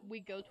to them.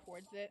 We go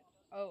towards it.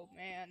 Oh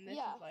man, this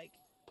Yeah. is like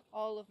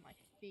all of my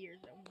fears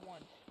at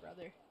once,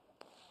 brother.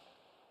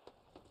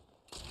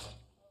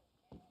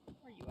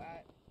 Where you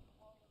at?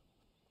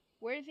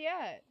 Where's he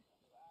at?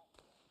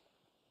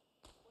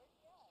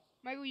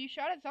 Michael, you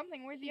shot at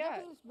something. Where's he He's up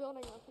at? in this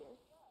building up here.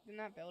 In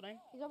that building?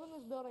 He's up in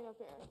this building up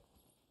here.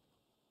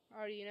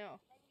 How do you know?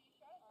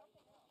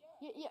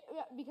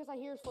 Yeah, because I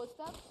hear his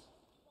footsteps.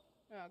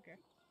 Oh, okay.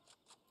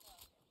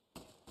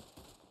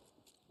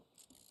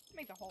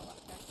 Makes a whole lot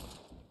of sense.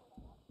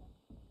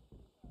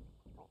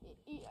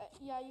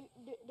 Yeah,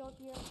 don't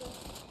you hear him?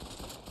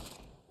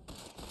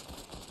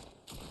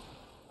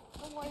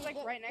 Don't worry, He's like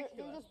right next to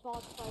they're us. just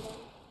bots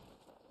fighting.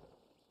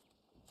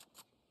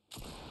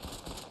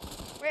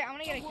 Wait, I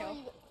want to get a Don't kill.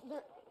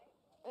 worry,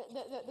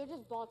 they're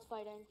just bots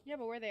fighting. Yeah,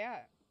 but where they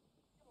at?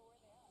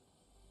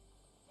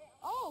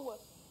 Oh!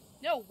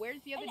 No,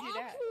 where's the other dude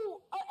at?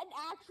 An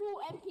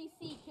actual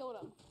NPC killed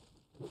him.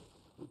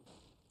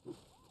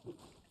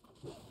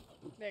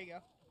 There you go.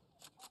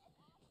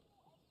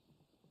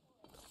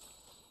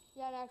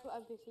 Yeah, an actual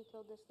NPC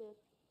killed this dude.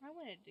 I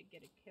wanted to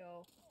get a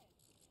kill.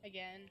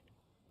 Again.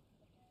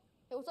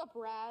 Hey, what's up,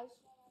 Raz?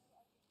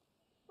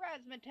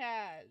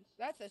 Razzmatazz.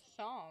 That's a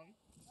song.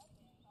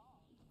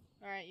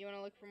 Alright, you want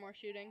to look for more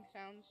shooting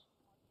sounds?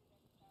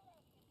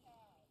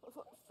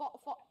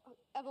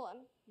 Evelyn.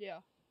 Yeah,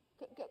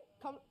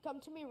 Come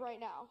to me right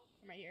now.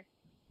 I'm right here.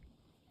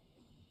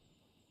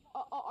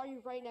 Are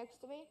you right next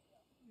to me?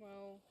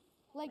 Well,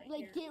 Like, right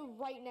here. get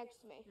right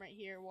next to me. I'm right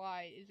here.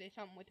 Why? Is there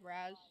something with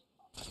Raz?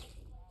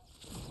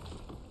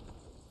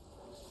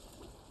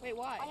 Wait,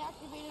 why? I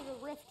activated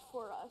a rift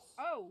for us.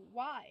 Oh,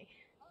 why?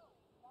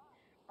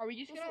 Are we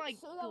just gonna like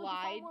so that we can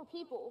glide? find more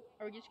people.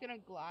 Are we just gonna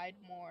glide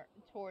more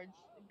towards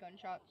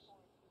gunshots?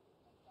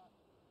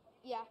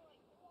 Yeah.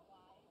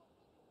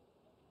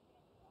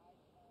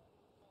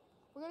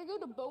 We're gonna go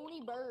to Boney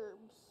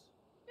Burbs.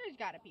 There's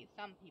gotta be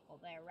some people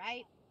there,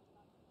 right?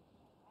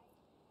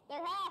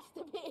 There has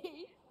to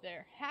be.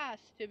 There has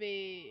to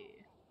be.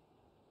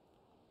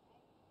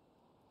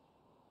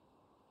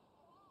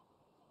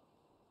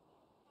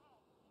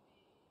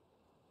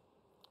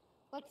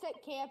 Let's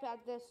set camp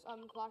at this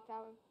clock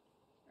tower.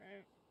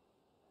 Right.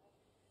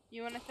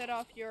 You wanna set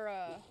off your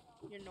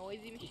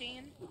noisy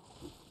machine?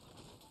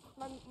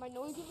 My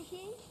noisy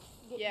machine?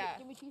 Yeah.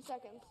 Give me 2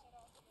 seconds.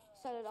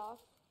 set it off.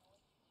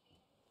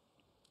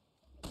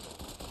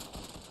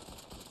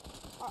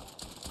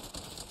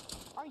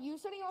 Are you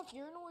setting off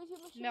your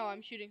noisy machine? No,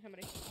 I'm shooting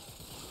somebody.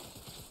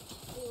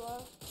 You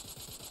are?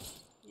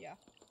 Yeah.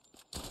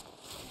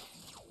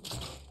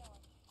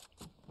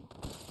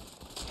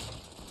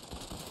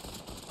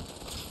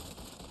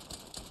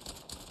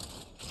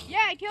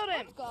 Yeah, I killed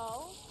him! Let's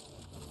go.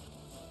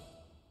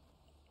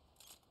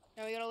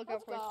 Now we gotta look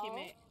out for his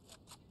teammate.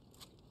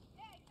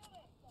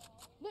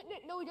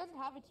 No, he doesn't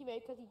have a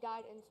teammate because he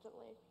died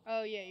instantly.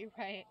 Oh, yeah, you're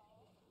right.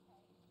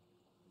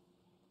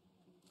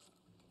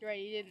 You're right,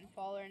 he didn't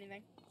fall or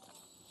anything.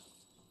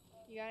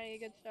 You got any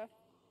good stuff?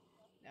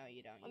 No,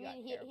 you don't. You I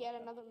mean, he had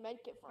another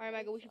medkit for me. Alright,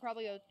 Michael, we should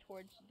probably go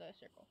towards the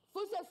circle.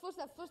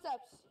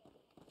 Footsteps.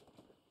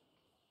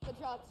 Good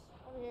shots.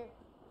 Over here.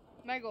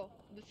 Michael,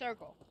 the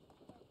circle.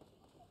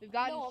 We've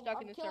gotten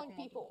stuck in the circle. I'm killing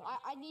people.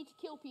 I need to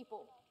kill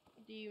people.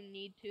 Do you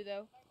need to,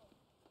 though?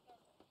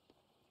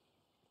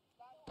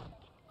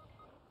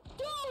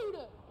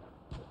 Dude!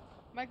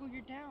 Michael,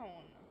 you're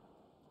down.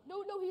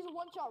 No, he's a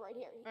one-shot right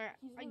here.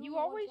 Alright, you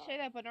always say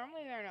that, but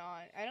normally they're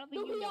not. I don't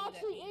think you know that.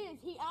 No, he actually is.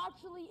 He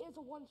actually is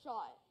a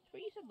one-shot. That's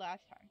what you said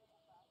last time.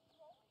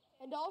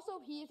 And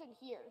also, he isn't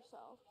here, so.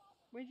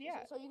 Where's he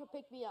at? So you can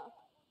pick me up.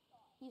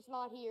 He's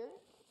not here.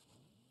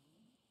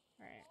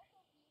 Alright.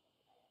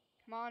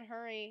 Come on,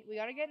 hurry. We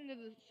gotta get into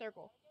the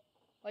circle.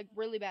 Like,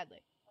 really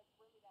badly.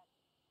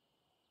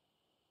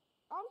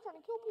 I'm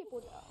trying to kill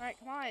people now. Alright,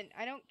 come on.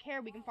 I don't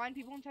care. We can find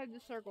people inside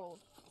the circle.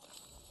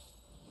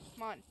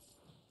 Come on.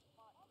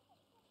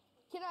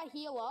 Can I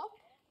heal up?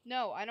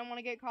 No, I don't want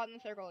to get caught in the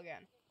circle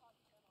again.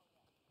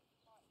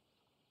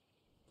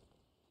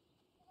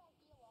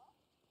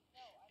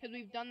 Because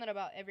we've done that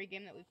about every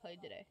game that we've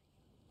played today.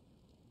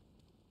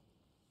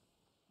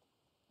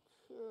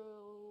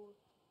 True.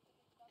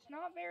 It's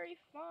not very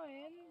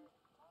fun.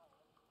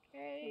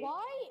 Okay.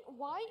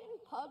 Why in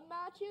pub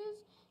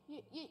matches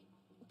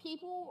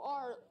people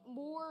are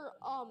more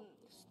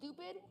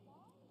stupid?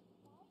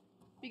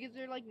 Because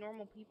they're like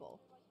normal people.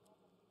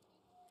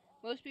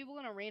 Most people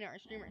in arena are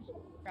streamers.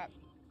 Crap.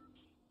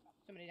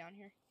 Somebody down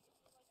here.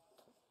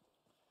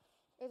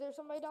 Is there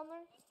somebody down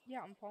there?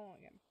 Yeah, I'm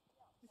following him.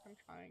 I'm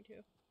trying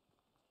to.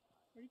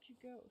 Where did you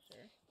go,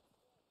 sir?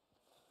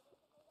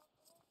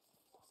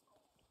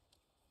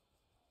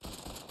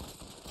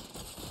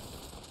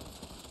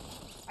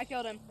 I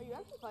killed him. Are you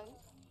actually fighting?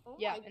 Oh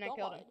yeah, my and God. I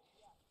killed him.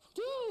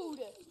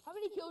 Dude! How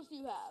many kills do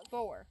you have?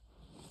 4.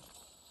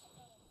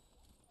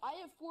 I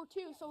have 4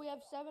 too, so we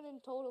have 7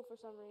 in total for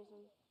some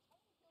reason.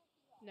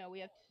 No,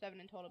 we have 7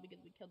 in total because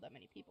we killed that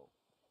many people.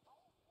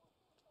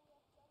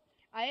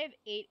 I have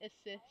 8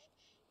 assists.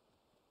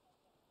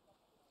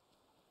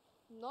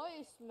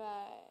 Nice,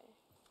 man.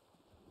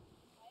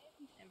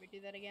 Never do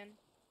that again.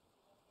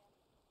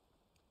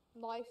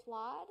 Nice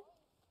lad.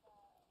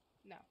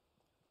 No.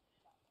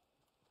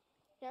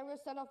 Yeah, I'm gonna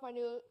set off my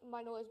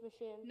noise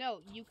machine.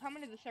 No, you come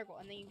into the circle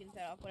and then you can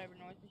set off whatever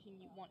noise machine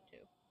you want to.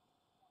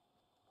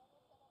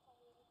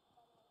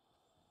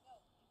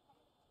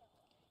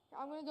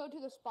 I'm gonna go to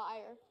the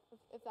spire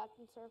if that's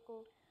in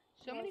circle.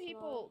 So many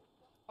people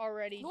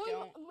already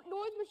don't.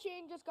 Noise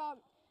machine just got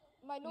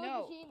my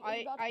noise machine.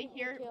 Is about to I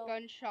hear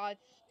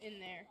gunshots in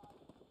there.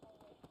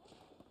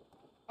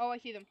 Oh, I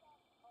see them.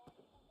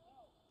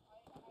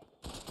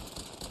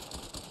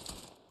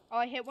 Oh,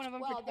 I hit one of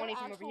them for 20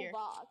 from over here.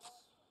 Bots.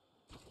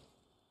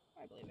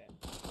 I believe it.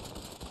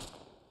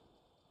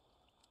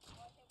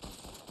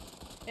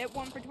 Hit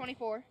one for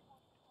 24.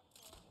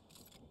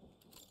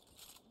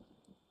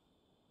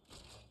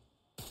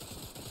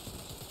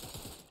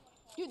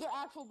 Dude, they're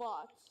actual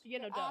bots. Yeah,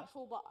 no, they're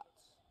actual bots.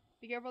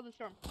 Be careful of the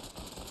storm.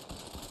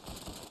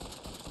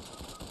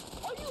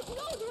 Oh, no,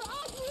 they're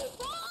actual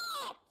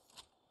bots!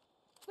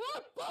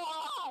 They're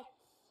bots!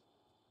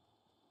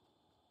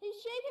 He's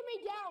shaking me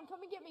down.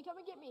 Come and get me. Come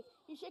and get me.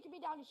 He's shaking me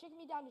down. He's shaking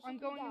me down. He's shaking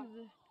me down. I'm going to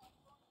the...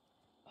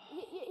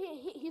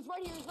 He's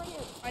right here. He's right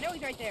here. I know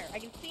he's right there. I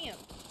can see him.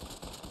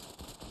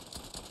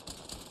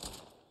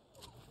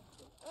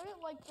 I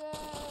didn't like that.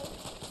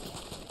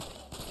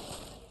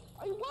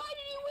 Why did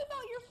you whip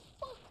out your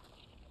fuck?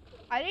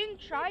 I didn't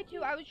try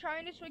to. I was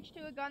trying to switch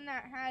to a gun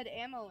that had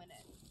ammo in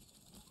it.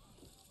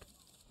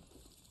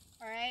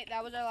 Alright,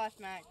 that was our last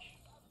match.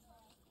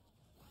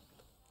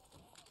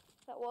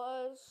 That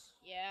was?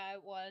 Yeah,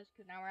 it was,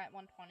 because now we're at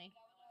 120.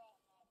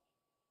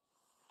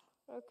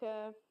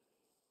 Okay.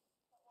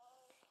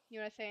 You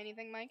want to say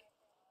anything, Mike?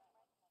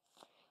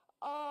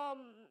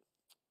 I'm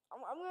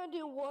gonna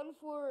do one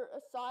for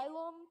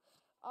Asylum.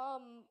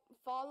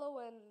 Follow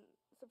and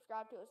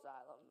subscribe to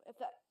Asylum. If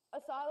that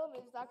Asylum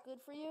is that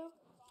good for you?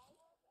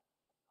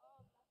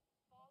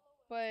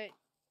 But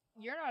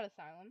you're not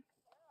Asylum.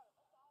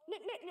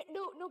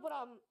 No, but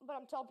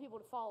I'm telling people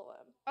to follow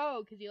him.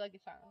 Oh, because you like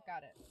Asylum.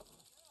 Got it.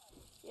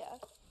 Yeah.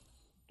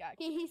 Got it.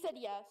 He said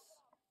yes.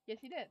 Yes,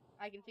 he did.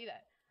 I can see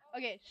that.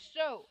 Okay,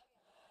 so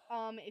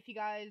if you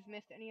guys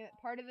missed any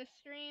part of this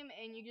stream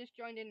and you just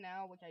joined in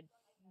now, which I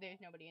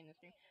there's nobody in the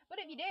stream. But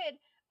if you did,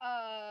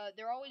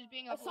 they're always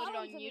being uploaded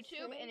on Asylum's in the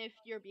YouTube, stream. and if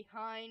you're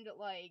behind,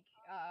 like,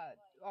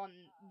 on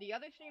the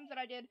other streams that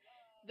I did,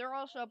 they're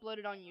also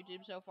uploaded on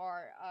YouTube so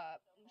far.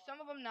 Some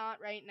of them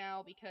not right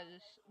now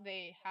because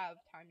they have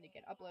time to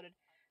get uploaded,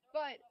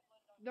 but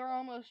they're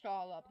almost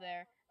all up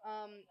there.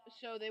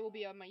 So they will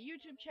be on my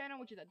YouTube channel,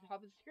 which is at the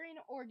top of the screen,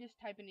 or just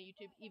type into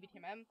YouTube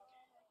EBTMM.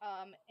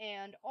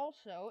 And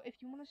also, if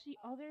you want to see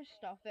other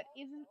stuff that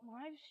isn't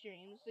live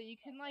streams, so you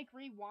can, like,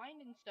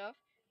 rewind and stuff,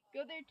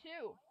 go there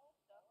too.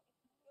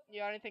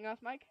 You got anything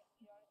else, Mike?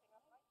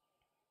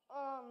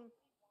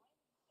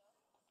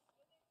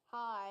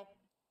 Hi.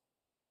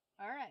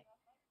 Alright.